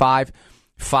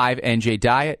 1-855-5NJ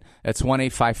Diet. That's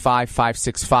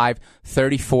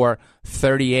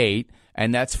 1-855-565-3438.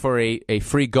 And that's for a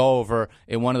free go-over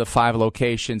in one of the 5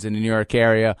 locations in the New York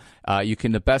area.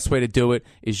 The best way to do it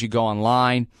is you go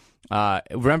online.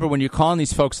 Remember, when you're calling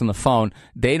these folks on the phone,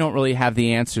 they don't really have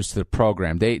the answers to the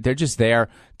program. They're just there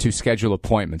to schedule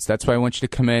appointments. That's why I want you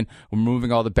to come in. We're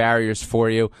removing all the barriers for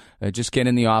you. Just get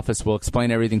in the office. We'll explain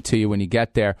everything to you when you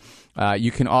get there.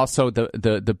 You can also,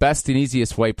 the best and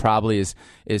easiest way probably is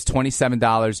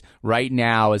 $27 right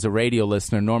now as a radio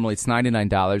listener. Normally it's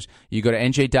 $99. You go to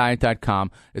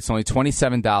njdiet.com. It's only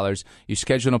 $27. You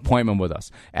schedule an appointment with us.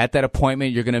 At that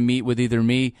appointment, you're going to meet with either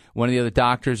me, one of the other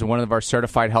doctors, or one of our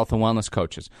certified health and wellness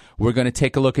coaches. We're going to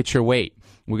take a look at your weight.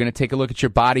 We're going to take a look at your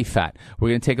body fat. We're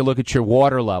going to take a look at your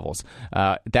water levels.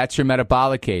 That's your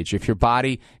metabolic age. If your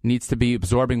body needs to be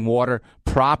absorbing water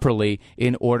properly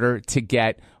in order to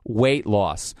get weight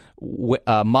loss.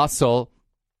 Muscle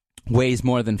weighs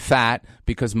more than fat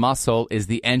because muscle is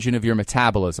the engine of your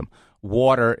metabolism.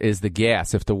 Water is the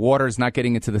gas. If the water is not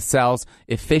getting into the cells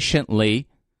efficiently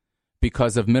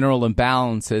because of mineral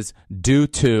imbalances due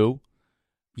to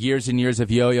years and years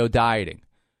of yo-yo dieting,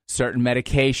 certain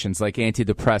medications like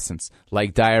antidepressants,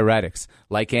 like diuretics,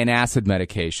 like antacid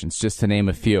medications, just to name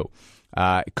a few.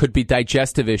 It could be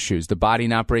digestive issues, the body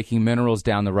not breaking minerals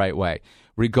down the right way.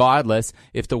 Regardless,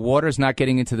 if the water's not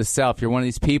getting into the cell, if you're one of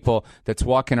these people that's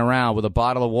walking around with a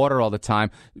bottle of water all the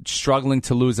time, struggling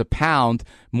to lose a pound,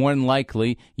 more than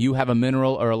likely you have a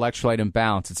mineral or electrolyte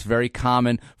imbalance. It's very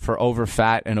common for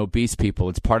overfat and obese people.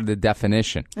 It's part of the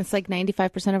definition. It's like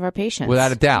 95% of our patients.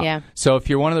 Without a doubt. Yeah. So if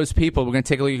you're one of those people, we're going to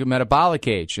take a look at your metabolic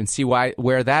age and see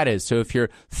where that is. So if you're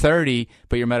 30,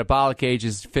 but your metabolic age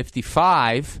is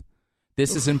 55,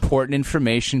 this is important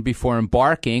information before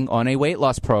embarking on a weight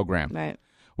loss program. Right.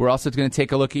 We're also going to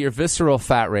take a look at your visceral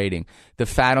fat rating, the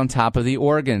fat on top of the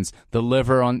organs, the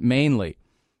liver mainly.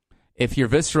 If your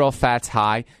visceral fat's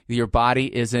high, your body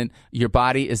is not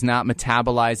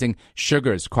metabolizing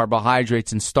sugars,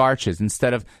 carbohydrates, and starches.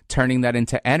 Instead of turning that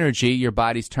into energy, your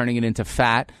body's turning it into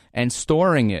fat and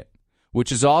storing it,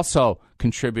 which is also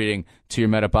contributing to your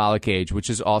metabolic age, which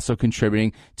is also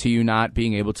contributing to you not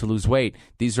being able to lose weight.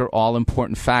 These are all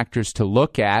important factors to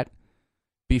look at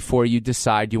before you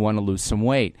decide you want to lose some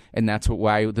weight. And that's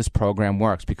why this program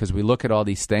works, because we look at all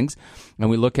these things and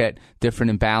we look at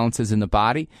different imbalances in the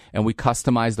body and we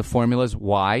customize the formulas.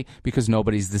 Why? Because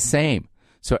nobody's the same.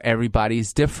 So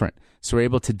everybody's different. So we're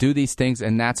able to do these things,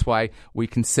 and that's why we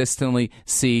consistently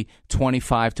see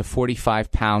 25 to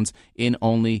 45 pounds in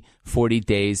only 40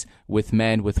 days with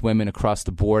men, with women across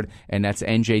the board, and that's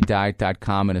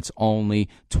njdiet.com, and it's only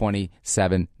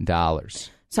 $27.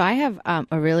 So I have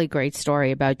a really great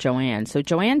story about Joanne. So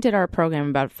Joanne did our program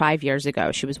about 5 years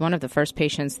ago. She was one of the first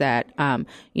patients that,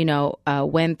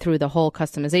 went through the whole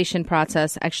customization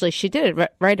process. Actually, she did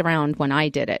it right around when I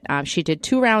did it. She did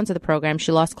 2 rounds of the program.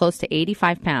 She lost close to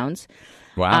 85 pounds.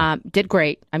 Wow. Did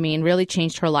great. I mean, really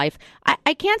changed her life.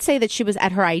 I can't say that she was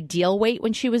at her ideal weight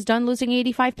when she was done losing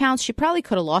 85 pounds. She probably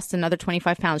could have lost another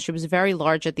 25 pounds. She was very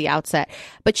large at the outset.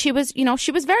 But she was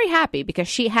very happy because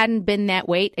she hadn't been that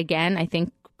weight again, I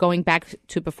think, going back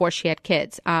to before she had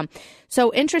kids.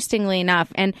 So interestingly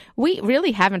enough, and we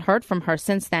really haven't heard from her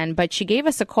since then, but she gave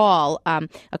us a call a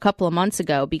couple of months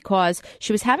ago because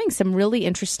she was having some really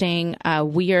interesting,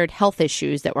 weird health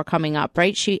issues that were coming up,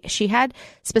 right? She had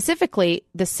specifically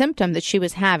the symptom that she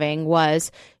was having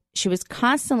was she was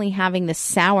constantly having this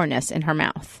sourness in her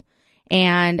mouth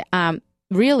and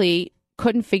really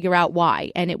couldn't figure out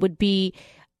why. And it would be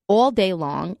all day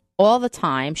long. All the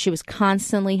time, she was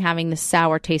constantly having the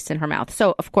sour taste in her mouth.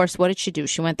 So, of course, what did she do?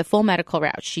 She went the full medical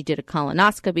route. She did a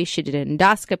colonoscopy. She did an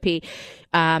endoscopy.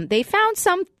 They found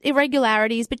some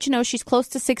irregularities, but, she's close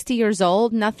to 60 years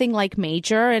old, nothing like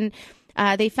major. And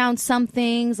they found some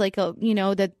things like,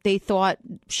 that they thought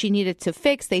she needed to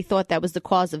fix. They thought that was the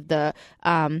cause of the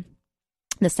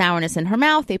sourness in her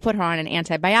mouth. They put her on an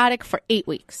antibiotic for 8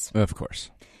 weeks. Of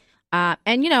course.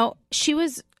 And, she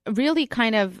was really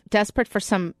kind of desperate for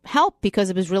some help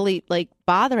because it was really like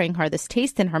bothering her, this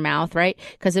taste in her mouth, right?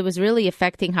 Because it was really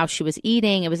affecting how she was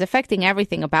eating. It was affecting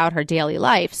everything about her daily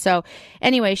life. So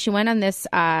anyway, she went on this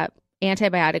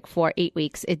antibiotic for 8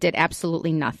 weeks. It did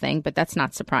absolutely nothing, but that's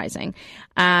not surprising.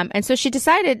 And so she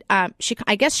decided,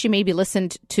 I guess she maybe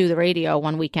listened to the radio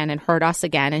one weekend and heard us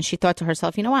again. And she thought to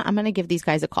herself, you know what, I'm going to give these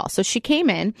guys a call. So she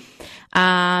came in,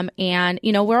 and,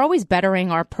 we're always bettering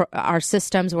our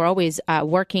systems. We're always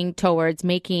working towards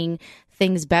making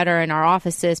things better in our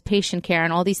offices, patient care,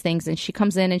 and all these things. And she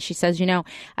comes in and she says,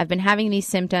 I've been having these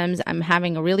symptoms. I'm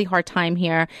having a really hard time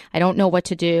here. I don't know what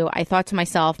to do. I thought to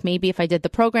myself, maybe if I did the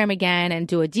program again and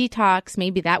do a detox,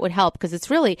 maybe that would help. Because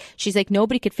it's really, she's like,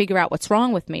 nobody could figure out what's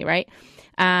wrong with me, right?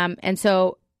 And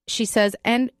so she says,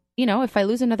 and if I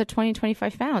lose another 20,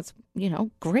 25 pounds,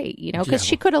 great, because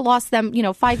she could have lost them,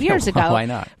 5 years ago. Why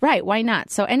not? Right. Why not?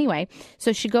 So anyway,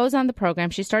 so she goes on the program,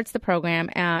 she starts the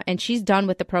program, and she's done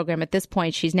with the program at this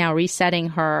point. She's now resetting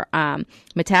her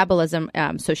metabolism.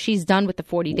 So she's done with the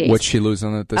 40 days. What's she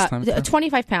losing at this time?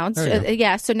 25 pounds.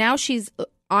 Yeah. So now she's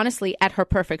honestly at her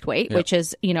perfect weight, which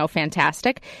is,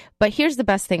 fantastic. But here's the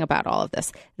best thing about all of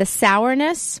this. The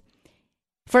sourness,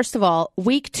 first of all,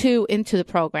 week 2 into the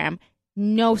program,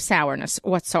 no sourness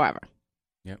whatsoever.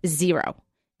 Yep.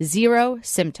 Zero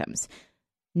symptoms.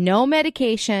 No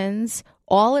medications.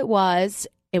 All it was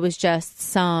just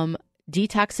some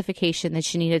detoxification that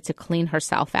she needed to clean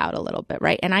herself out a little bit,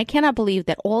 right? And I cannot believe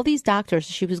that all these doctors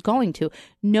she was going to,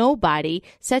 nobody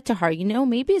said to her,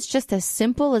 maybe it's just as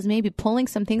simple as maybe pulling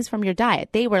some things from your diet.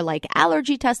 They were like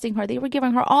allergy testing her. They were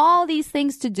giving her all these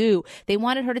things to do. They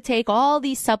wanted her to take all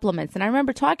these supplements. And I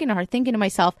remember talking to her, thinking to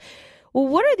myself, well,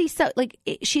 what are these,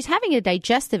 she's having a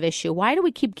digestive issue. Why do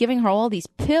we keep giving her all these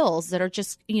pills that are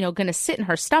just, going to sit in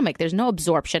her stomach? There's no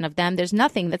absorption of them. There's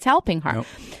nothing that's helping her. Nope.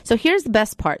 So here's the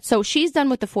best part. So she's done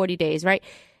with the 40 days, right?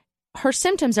 Her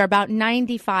symptoms are about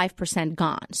 95%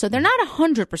 gone. So they're not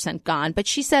 100% gone, but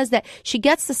she says that she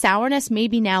gets the sourness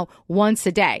maybe now once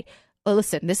a day. Well,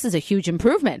 listen, this is a huge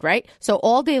improvement, right? So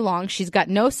all day long, she's got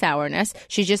no sourness.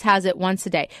 She just has it once a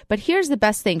day. But here's the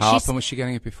best thing. How often was she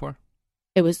getting it before?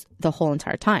 It was the whole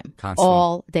entire time, constantly,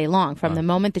 all day long, from the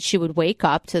moment that she would wake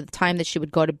up to the time that she would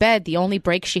go to bed. The only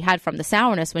break she had from the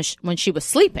sourness when she was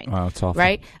sleeping. Wow, it's awful.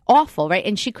 Right? Awful, right?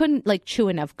 And she couldn't chew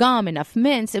enough gum, enough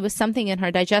mints. It was something in her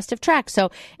digestive tract.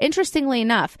 So interestingly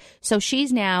enough, so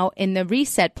she's now in the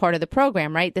reset part of the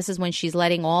program, right? This is when she's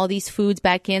letting all these foods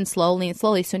back in slowly and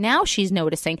slowly. So now she's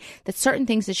noticing that certain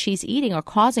things that she's eating are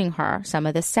causing her some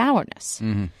of the sourness.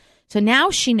 Mm-hmm. So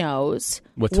now she knows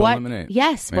what to eliminate.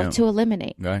 Yes, what to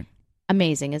eliminate. Right.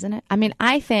 Amazing, isn't it? I mean,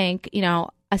 I think,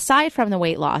 aside from the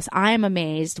weight loss, I am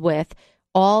amazed with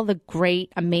all the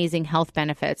great, amazing health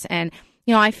benefits. And,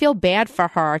 I feel bad for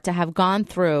her to have gone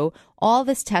through all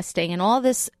this testing and all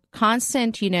this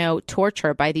constant,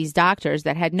 torture by these doctors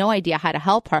that had no idea how to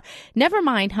help her. Never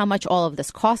mind how much all of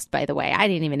this cost, by the way. I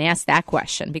didn't even ask that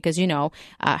question because,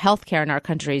 healthcare in our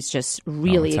country is just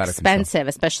really expensive,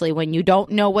 especially when you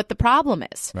don't know what the problem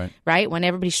is, right? When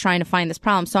everybody's trying to find this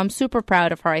problem. So I'm super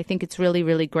proud of her. I think it's really,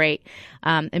 really great.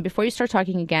 And before you start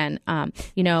talking again,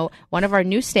 one of our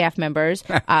new staff members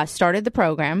started the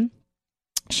program.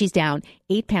 She's down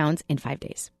 8 pounds in 5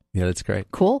 days. Yeah, that's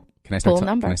great. Cool. Can I start cool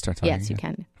number. Can I start talking? Yes, you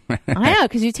can. I know,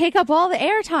 because you take up all the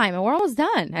airtime, and we're almost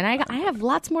done. And I have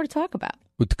lots more to talk about.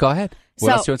 Go ahead.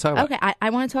 What else do you want to talk about? Okay,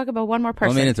 I want to talk about one more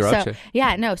person. Let me interrupt you.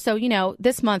 Yeah, no. So,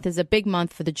 this month is a big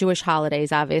month for the Jewish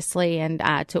holidays, obviously, and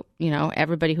to,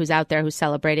 everybody who's out there who's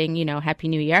celebrating, Happy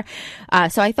New Year.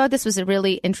 So I thought this was a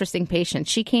really interesting patient.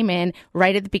 She came in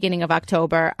right at the beginning of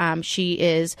October. She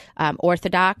is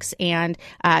Orthodox, and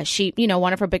she,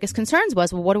 one of her biggest concerns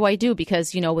was, well, what do I do?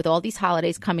 Because, with all these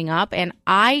holidays coming up, and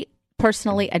I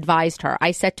personally advised her.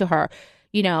 I said to her,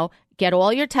 get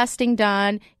all your testing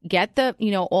done, get the,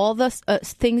 all the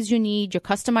things you need, your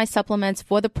customized supplements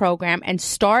for the program, and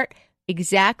start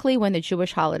exactly when the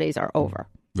Jewish holidays are over.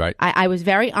 Right. I was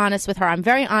very honest with her. I'm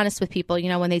very honest with people,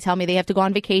 when they tell me they have to go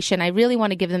on vacation. I really want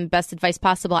to give them the best advice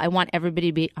possible. I want everybody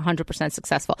to be 100%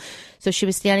 successful. So she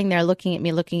was standing there looking at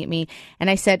me. And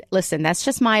I said, listen, that's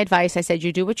just my advice. I said,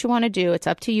 you do what you want to do. It's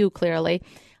up to you, clearly.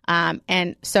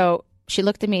 And so she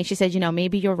looked at me and she said,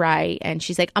 maybe you're right. And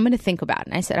she's like, I'm going to think about it.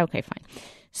 And I said, okay, fine.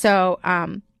 So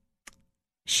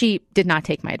she did not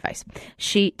take my advice.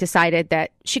 She decided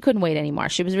that she couldn't wait anymore.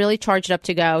 She was really charged up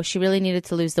to go. She really needed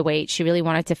to lose the weight. She really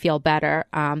wanted to feel better.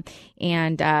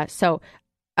 So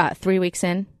 3 weeks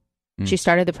in, she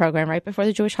started the program right before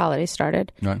the Jewish holidays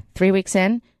started. Right. 3 weeks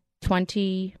in,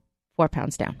 24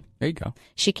 pounds down. There you go.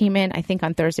 She came in, I think,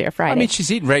 on Thursday or Friday. I mean,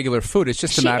 she's eating regular food. It's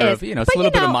just a matter of, it's a little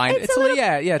bit of mind. It's a little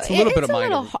bit of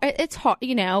mind. It's hard,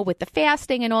 with the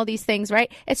fasting and all these things,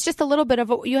 right? It's just a little bit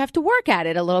of you have to work at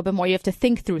it a little bit more. You have to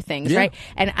think through things, right?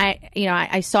 And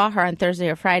I saw her on Thursday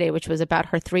or Friday, which was about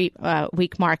her 3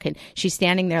 week mark, and she's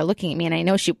standing there looking at me, and I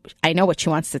know what she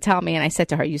wants to tell me. And I said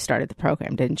to her, "You started the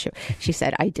program, didn't you?" She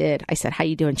said, "I did." I said, "How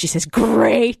you doing?" She says,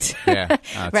 "Great." Yeah,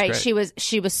 right. Great.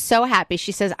 She was so happy.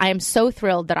 She says, "I am so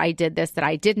thrilled that I did this, that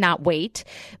I did not wait,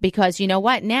 because you know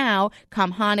what? Now,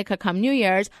 come Hanukkah, come New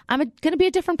Year's, I'm going to be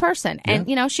a different person." And,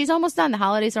 she's almost done. The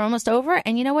holidays are almost over.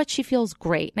 And you know what? She feels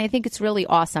great. And I think it's really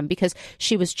awesome because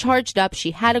she was charged up.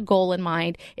 She had a goal in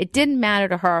mind. It didn't matter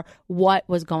to her what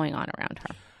was going on around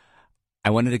her. I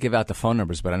wanted to give out the phone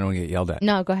numbers, but I don't want to get yelled at.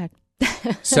 No, go ahead.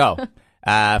 So,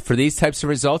 for these types of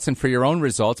results and for your own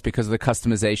results, because of the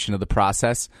customization of the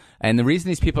process, and the reason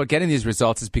these people are getting these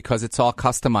results is because it's all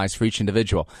customized for each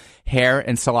individual. Hair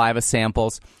and saliva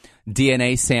samples,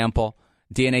 DNA sample,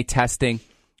 DNA testing,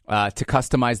 to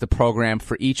customize the program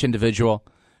for each individual.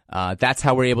 That's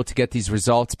how we're able to get these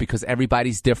results, because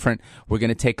everybody's different. We're going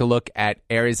to take a look at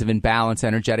areas of imbalance,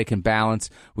 energetic imbalance.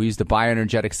 We use the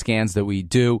bioenergetic scans that we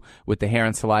do with the hair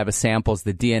and saliva samples,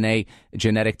 the DNA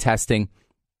genetic testing.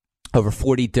 Over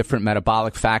 40 different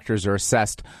metabolic factors are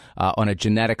assessed on a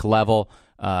genetic level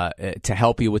to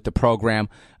help you with the program.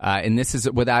 And this is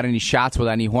without any shots,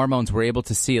 without any hormones. We're able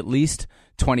to see at least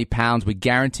 20 pounds. We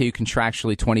guarantee you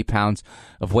contractually 20 pounds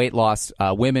of weight loss.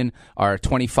 Women are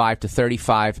 25 to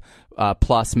 35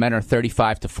 plus. Men are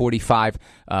 35 to 45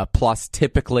 plus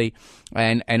typically.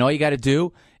 And all you got to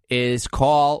do is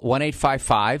call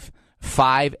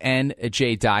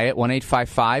 1-855-5NJ-DIET,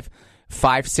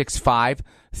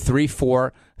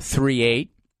 1-855-565-3438.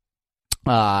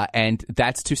 And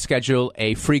that's to schedule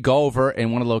a free go-over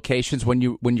in one of the locations. When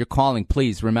you're calling,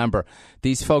 please remember,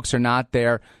 these folks are not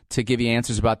there to give you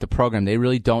answers about the program. They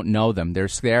really don't know them. They're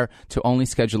there to only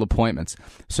schedule appointments.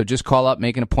 So just call up,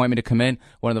 make an appointment to come in,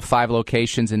 one of the 5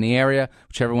 locations in the area,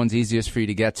 whichever one's easiest for you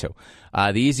to get to.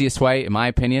 The easiest way, in my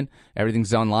opinion,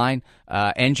 everything's online,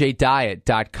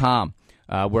 njdiet.com.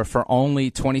 Where for only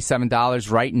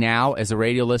 $27 right now as a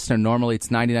radio listener, normally it's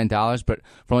 $99, but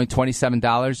for only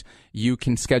 $27, you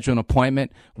can schedule an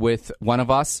appointment with one of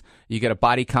us. You get a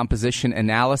body composition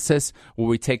analysis where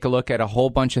we take a look at a whole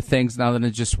bunch of things other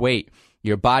than just weight,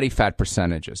 your body fat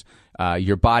percentages,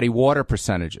 your body water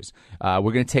percentages.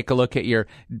 We're going to take a look at your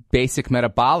basic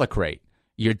metabolic rate,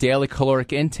 your daily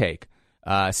caloric intake.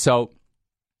 So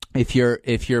if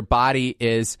your body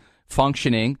is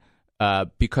functioning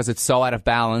because it's so out of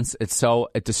balance, it's so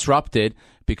disrupted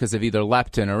because of either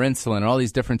leptin or insulin and all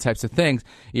these different types of things,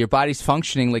 your body's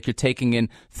functioning like you're taking in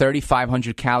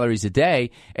 3,500 calories a day,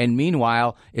 and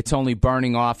meanwhile, it's only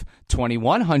burning off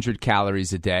 2,100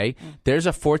 calories a day. There's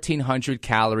a 1,400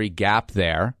 calorie gap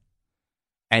there,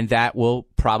 and that will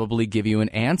probably give you an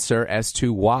answer as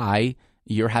to why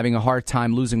you're having a hard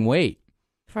time losing weight.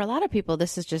 For a lot of people,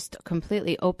 this is just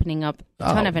completely opening up a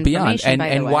ton of information.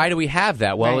 Beyond. And why do we have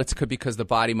that? Well, it could be because the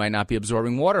body might not be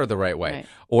absorbing water the right way.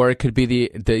 Or it could be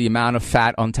the amount of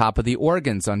fat on top of the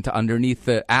organs, underneath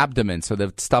the abdomen, so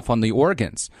the stuff on the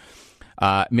organs.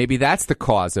 Maybe that's the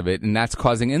cause of it, and that's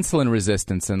causing insulin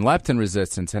resistance and leptin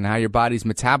resistance and how your body's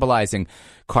metabolizing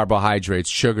carbohydrates,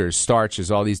 sugars,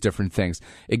 starches, all these different things.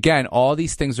 Again, all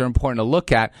these things are important to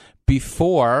look at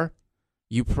before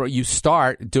you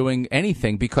start doing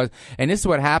anything, and this is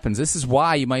what happens. This is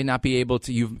why you might not be able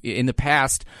to. In the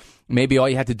past, maybe all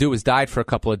you had to do was diet for a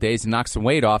couple of days and knock some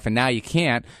weight off, and now you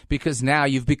can't because now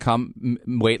you've become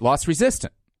weight loss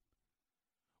resistant,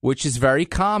 which is very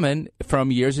common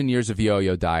from years and years of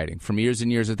yo-yo dieting, from years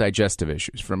and years of digestive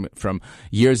issues, from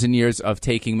years and years of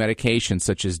taking medications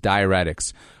such as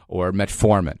diuretics or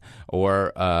metformin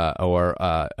or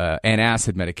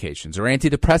antacid medications or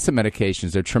antidepressant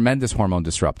medications. They're tremendous hormone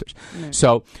disruptors.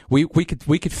 So we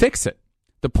could fix it.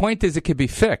 The point is it could be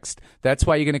fixed. That's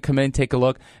why you're going to come in, take a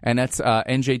look, and that's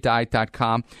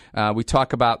njdiet.com. We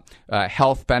talk about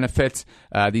health benefits,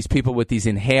 these people with these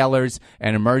inhalers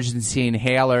and emergency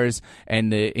inhalers,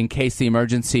 and in case the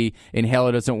emergency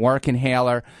inhaler doesn't work,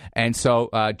 inhaler. And so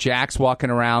Jack's walking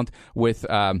around with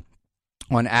on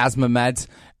asthma meds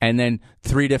and then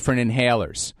 3 different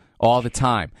inhalers all the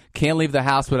time. Can't leave the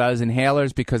house without his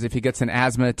inhalers because if he gets an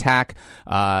asthma attack,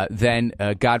 then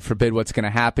God forbid what's going to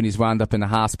happen. He's wound up in the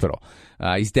hospital.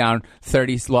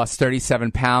 He's lost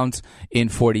 37 pounds in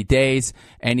 40 days,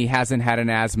 and he hasn't had an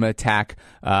asthma attack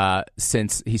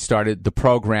since he started the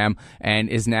program and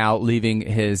is now leaving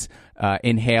his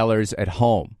inhalers at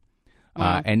home.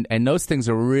 And those things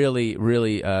are really,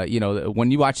 really,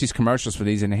 when you watch these commercials for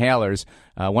these inhalers,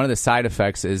 one of the side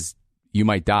effects is you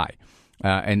might die.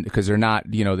 And because they're not,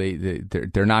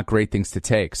 they're not great things to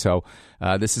take. So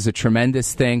this is a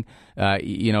tremendous thing,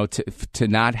 to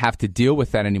not have to deal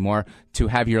with that anymore, to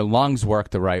have your lungs work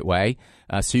the right way,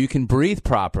 so you can breathe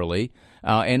properly.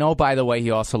 And oh, by the way, he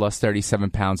also lost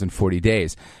 37 pounds in 40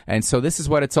 days. And so this is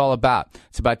what it's all about.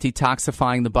 It's about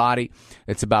detoxifying the body.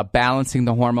 It's about balancing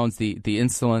the hormones, the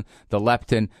insulin, the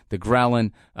leptin, the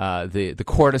ghrelin, the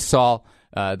cortisol.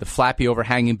 The flappy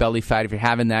overhanging belly fat, if you're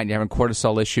having that and you're having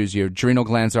cortisol issues, your adrenal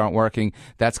glands aren't working,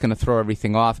 that's going to throw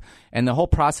everything off. And the whole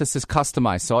process is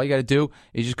customized. So all you got to do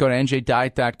is just go to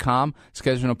njdiet.com,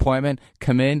 schedule an appointment,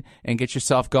 come in, and get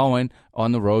yourself going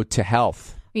on the road to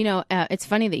health. It's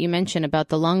funny that you mentioned about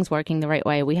the lungs working the right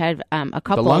way. We had a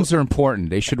couple. The lungs are important.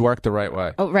 They should work the right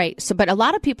way. Oh, right. So, but a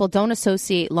lot of people don't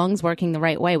associate lungs working the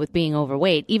right way with being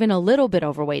overweight, even a little bit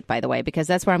overweight, by the way, because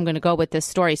that's where I'm going to go with this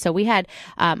story. So we had,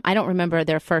 I don't remember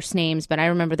their first names, but I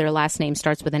remember their last name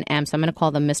starts with an M. So I'm going to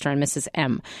call them Mr. and Mrs.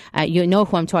 M. You know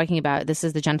who I'm talking about. This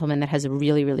is the gentleman that has a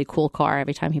really, really cool car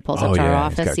every time he pulls up to our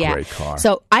office. He's got a great car.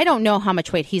 So I don't know how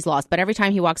much weight he's lost, but every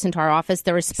time he walks into our office,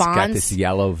 the response. He's got this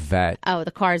yellow Vet. Oh,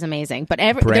 the car is amazing. But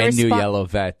brand new yellow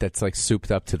Vet that's like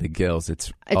souped up to the gills.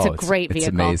 It's a great vehicle.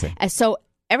 It's amazing. So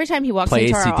every time he walks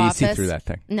into our AC/DC office, through that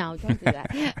thing. No, don't do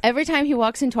that. Every time he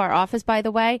walks into our office, by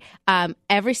the way,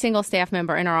 every single staff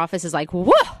member in our office is like,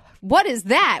 "Whoa, what is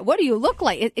that? What do you look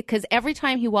like?" Because every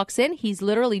time he walks in, he's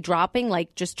literally dropping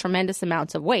like just tremendous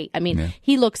amounts of weight. I mean,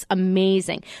 he looks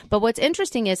amazing. But what's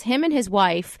interesting is him and his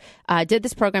wife did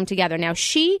this program together. Now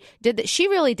she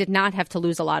really did not have to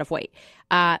lose a lot of weight.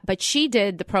 But she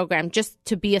did the program just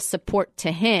to be a support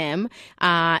to him,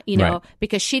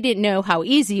 because she didn't know how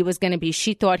easy it was going to be.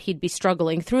 She thought he'd be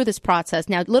struggling through this process.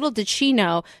 Now, little did she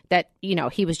know that,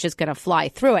 he was just going to fly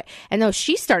through it. And though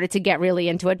she started to get really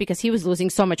into it because he was losing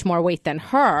so much more weight than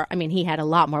her. I mean, he had a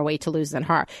lot more weight to lose than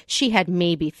her. She had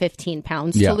maybe 15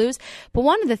 pounds to lose. But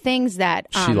one of the things that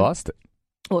she lost it.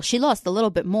 Well, she lost a little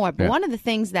bit more, but one of the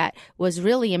things that was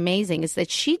really amazing is that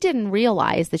she didn't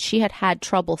realize that she had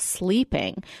trouble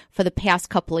sleeping for the past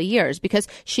couple of years because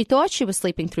she thought she was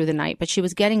sleeping through the night, but she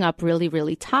was getting up really,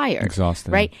 really tired.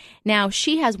 Exhausted. Right? Now,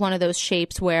 she has one of those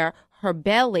shapes where her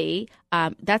belly,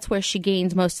 that's where she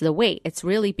gains most of the weight. It's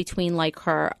really between like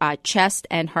her chest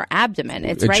and her abdomen.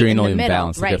 It's right in the middle.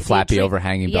 Imbalance, right? Like a flappy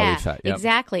overhanging belly fat. Yep.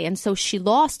 Exactly. And so she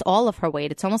lost all of her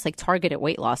weight. It's almost like targeted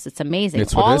weight loss. It's amazing.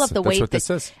 That's what all of the weight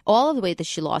all of the weight that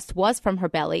she lost was from her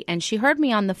belly. And she heard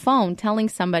me on the phone telling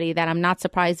somebody that I'm not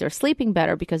surprised they're sleeping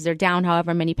better because they're down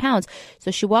however many pounds.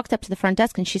 So she walked up to the front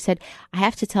desk and she said, "I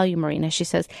have to tell you, Marina," she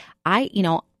says, I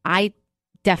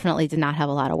definitely did not have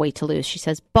a lot of weight to lose. She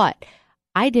says, but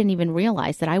I didn't even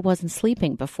realize that I wasn't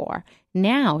sleeping before.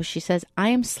 Now, she says, I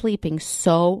am sleeping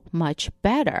so much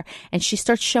better. And she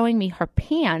starts showing me her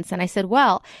pants. And I said,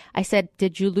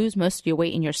 did you lose most of your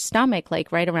weight in your stomach,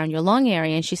 like right around your lung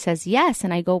area? And she says, yes.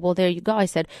 And I go, well, there you go. I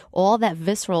said, all that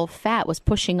visceral fat was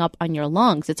pushing up on your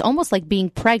lungs. It's almost like being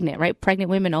pregnant, right? Pregnant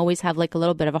women always have like a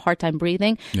little bit of a hard time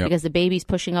breathing because the baby's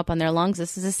pushing up on their lungs.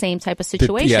 This is the same type of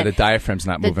situation. The diaphragm's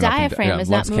not moving. The diaphragm is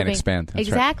not moving. Lungs can't expand. That's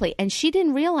exactly. Right. And she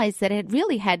didn't realize that it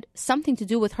really had something to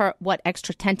do with her,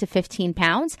 extra 10 to 15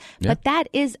 pounds, but that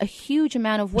is a huge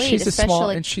amount of weight. She's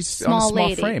especially she's on a small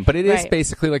lady. frame, but it is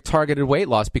basically like targeted weight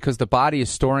loss because the body is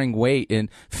storing weight in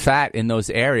fat in those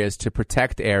areas to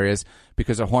protect areas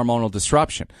because of hormonal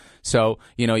disruption. So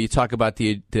you talk about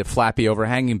the flappy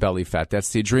overhanging belly fat. That's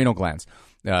the adrenal glands,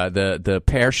 the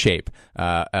pear shape,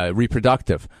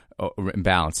 reproductive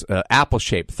imbalance, apple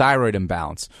shape, thyroid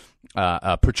imbalance.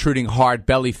 Protruding hard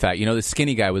belly fat. The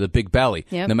skinny guy with a big belly.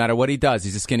 Yep. No matter what he does,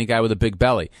 he's a skinny guy with a big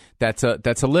belly. That's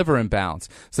a liver imbalance.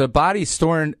 So the body's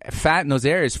storing fat in those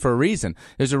areas for a reason.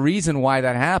 There's a reason why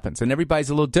that happens, and everybody's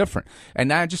a little different.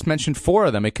 And I just mentioned 4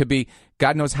 of them. It could be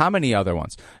God knows how many other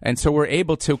ones. And so we're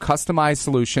able to customize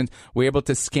solutions. We're able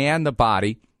to scan the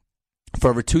body for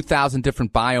over 2,000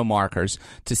 different biomarkers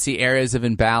to see areas of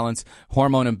imbalance,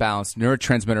 hormone imbalance,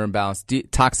 neurotransmitter imbalance,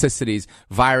 toxicities,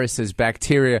 viruses,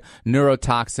 bacteria,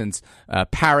 neurotoxins,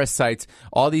 parasites.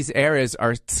 All these areas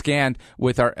are scanned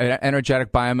with our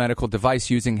energetic biomedical device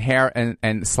using hair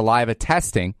and saliva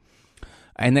testing,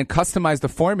 and then customize the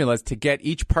formulas to get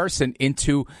each person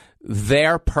into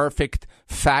their perfect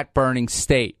fat-burning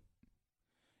state,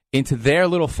 into their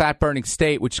little fat-burning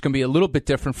state, which can be a little bit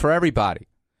different for everybody.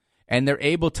 And they're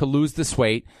able to lose this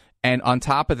weight, and on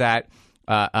top of that,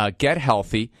 get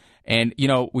healthy. And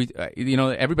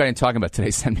everybody I'm talking about today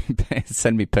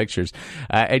send me pictures.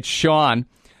 It's Sean,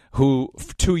 who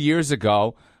 2 years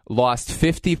ago lost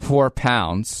 54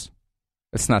 pounds.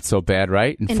 That's not so bad,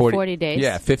 right? In 40 days.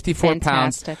 Yeah, 54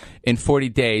 Fantastic. pounds in 40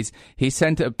 days. He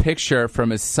sent a picture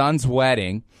from his son's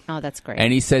wedding. Oh, that's great.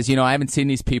 And he says, I haven't seen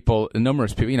these people,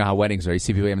 numerous people. You know how weddings are. You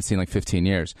see people you haven't seen like 15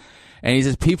 years. And he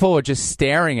says people were just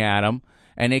staring at him,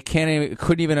 and they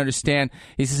couldn't even understand.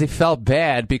 He says he felt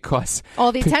bad because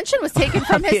all the attention was taken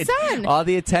from his son. All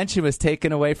the attention was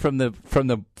taken away from the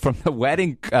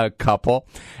wedding couple,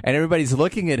 and everybody's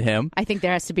looking at him. I think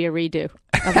there has to be a redo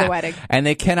of the wedding. And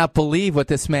they cannot believe what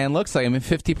this man looks like.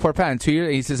 54 pounds, 2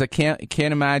 years. He says, I can't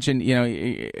imagine.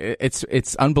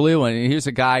 It's unbelievable. And here's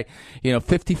a guy,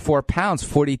 54 pounds,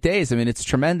 40 days. It's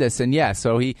tremendous. And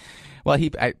so he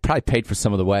probably paid for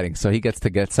some of the wedding, so he gets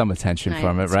to get some attention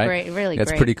from it, right? Great, really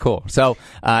That's great. pretty cool. So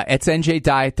it's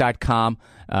njdiet.com.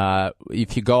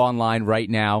 If you go online right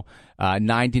now,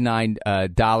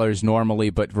 $99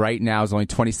 normally, but right now is only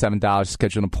 $27 to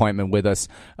schedule an appointment with us,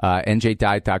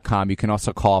 njdiet.com. You can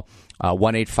also call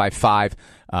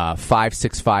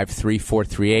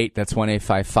 1-855-565-3438. That's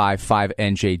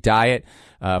 1-855-5NJ-DIET.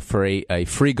 For a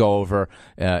free go-over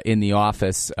in the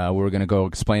office. We're going to go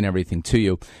explain everything to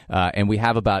you. And we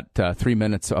have about 4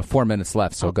 minutes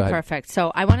left, so go ahead. Perfect.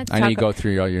 So I wanted to I know you go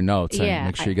through all your notes. Yeah,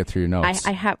 make sure you get through your notes.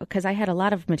 I have, because I had a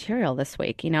lot of material this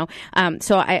week, So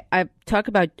I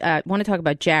want to talk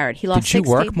about Jared. He lost 60. Did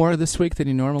you work more this week than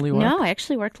you normally work? No, I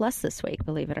actually worked less this week,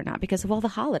 believe it or not, because of all the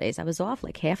holidays. I was off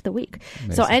like half the week.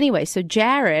 Amazing. So anyway,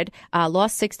 Jared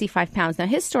lost 65 pounds. Now,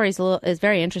 his story is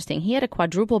very interesting. He had a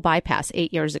quadruple bypass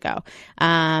 8 years ago.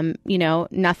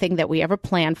 Nothing that we ever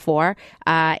planned for.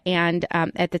 And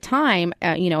at the time,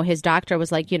 his doctor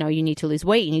was like, you need to lose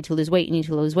weight. You need to lose weight. You need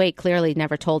to lose weight. Clearly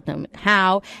never told him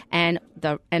how. And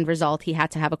the end result, he had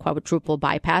to have a quadruple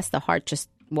bypass. The heart just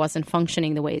wasn't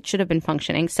functioning the way it should have been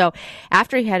functioning. So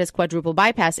after he had his quadruple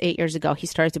bypass 8 years ago, he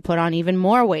started to put on even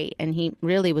more weight, and he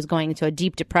really was going into a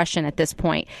deep depression at this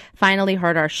point. Finally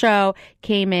heard our show,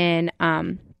 came in.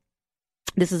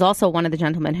 This is also one of the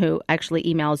gentlemen who actually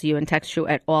emails you and texts you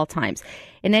at all times.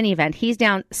 In any event, he's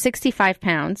down 65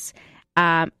 pounds.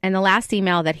 And the last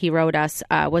email that he wrote us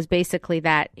was basically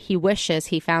that he wishes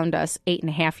he found us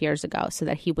 8.5 years ago so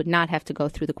that he would not have to go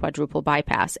through the quadruple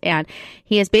bypass. And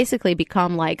he has basically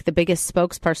become like the biggest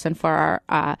spokesperson for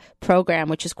our program,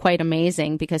 which is quite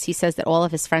amazing because he says that all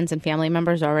of his friends and family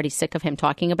members are already sick of him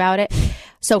talking about it.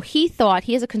 So he thought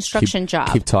he has a construction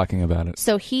job. Keep talking about it.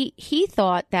 So he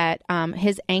thought that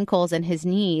his ankles and his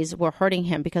knees were hurting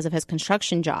him because of his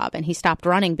construction job, and he stopped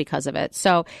running because of it.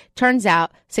 So turns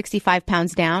out 65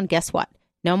 pounds down, guess what?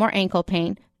 No more ankle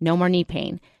pain, no more knee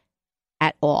pain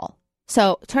at all.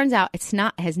 So it turns out it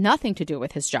has nothing to do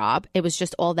with his job. It was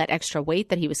just all that extra weight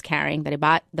that he was carrying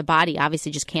that the body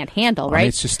obviously just can't handle, right?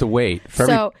 It's just the weight.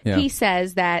 He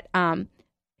says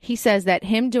that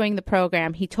him doing the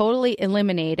program, he totally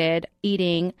eliminated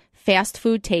eating fast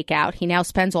food takeout. He now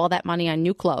spends all that money on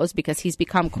new clothes because he's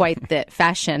become quite the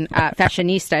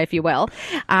fashionista, if you will.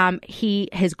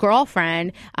 His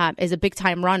girlfriend is a big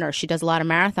time runner. She does a lot of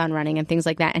marathon running and things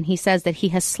like that. And he says that he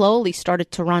has slowly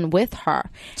started to run with her.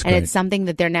 It's something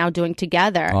that they're now doing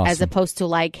together, as opposed to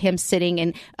like him sitting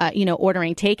and,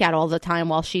 ordering takeout all the time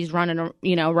while she's running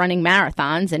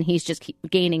marathons, and he's just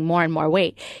gaining more and more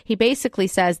weight. He basically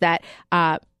says that,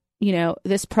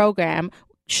 this program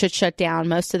should shut down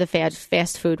most of the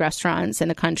fast food restaurants in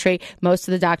the country, most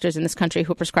of the doctors in this country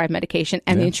who prescribe medication,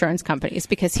 and the insurance companies,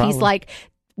 because he's like,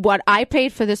 what I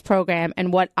paid for this program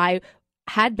and what I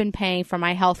had been paying for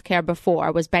my health care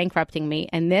before was bankrupting me,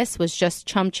 and this was just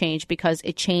chump change because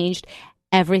it changed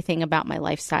everything about my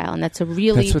lifestyle. And that's a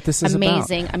really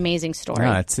amazing story.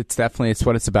 Yeah, it's definitely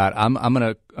what it's about. I'm going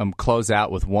to close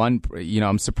out with one.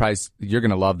 I'm surprised you're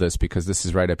going to love this because this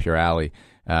is right up your alley.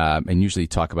 And usually you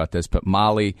talk about this, but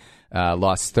Molly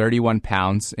lost 31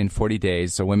 pounds in 40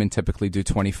 days. So women typically do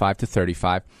 25 to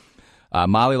 35.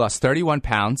 Molly lost 31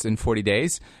 pounds in 40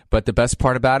 days. But the best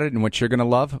part about it, and what you're going to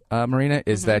love, Marina,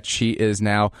 is that she is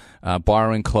now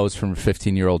borrowing clothes from her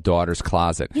 15-year-old daughter's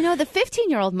closet. The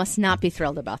 15-year-old must not be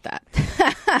thrilled about that.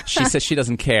 She says she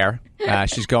doesn't care.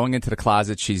 She's going into the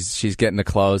closet. She's getting the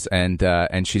clothes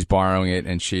and she's borrowing it,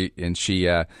 and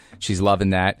she's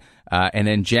loving that. And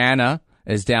then Jana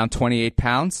is down 28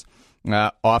 pounds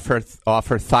off her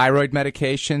thyroid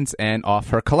medications and off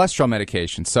her cholesterol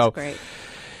medications. So great.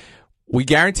 We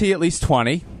guarantee at least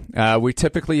 20. We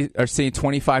typically are seeing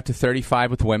 25 to 35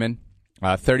 with women,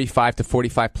 35 to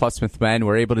 45 plus with men.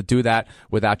 We're able to do that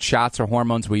without shots or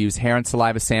hormones. We use hair and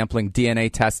saliva sampling,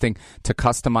 DNA testing to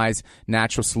customize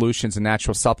natural solutions and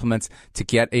natural supplements to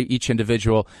get each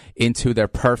individual into their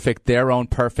own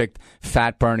perfect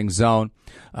fat-burning zone.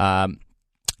 All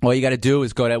you got to do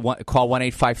is call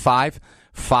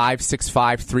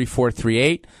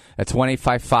 1-855-565-3438. That's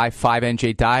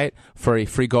 1-855-5NJ-DIET for a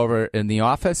free go-over in the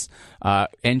office.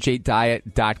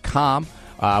 NJDiet.com,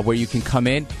 where you can come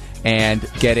in and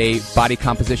get a body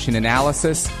composition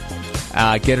analysis.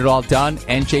 Get it all done.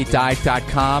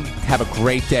 NJDiet.com. Have a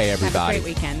great day, everybody. Have a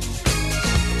great weekend.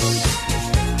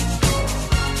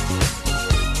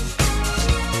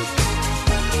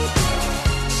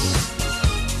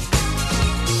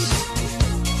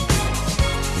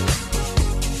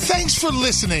 Thanks for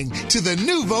listening to the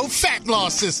Nuvo Fat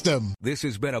Loss System. This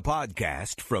has been a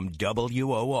podcast from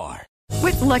WOR.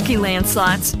 With Lucky Land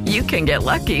Slots, you can get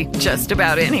lucky just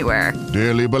about anywhere.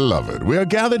 Dearly beloved, we are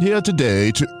gathered here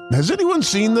today to... Has anyone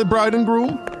seen the bride and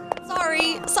groom?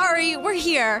 Sorry, we're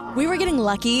here. We were getting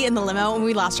lucky in the limo and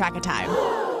we lost track of time.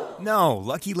 No,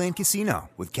 Lucky Land Casino,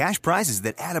 with cash prizes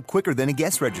that add up quicker than a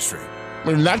guest registry.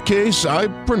 In that case, I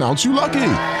pronounce you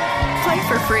lucky. Play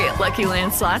for free at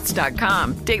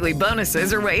LuckyLandSlots.com. Daily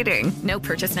bonuses are waiting. No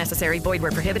purchase necessary. Void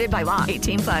where prohibited by law.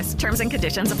 18+. Terms and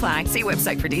conditions apply. See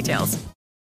website for details.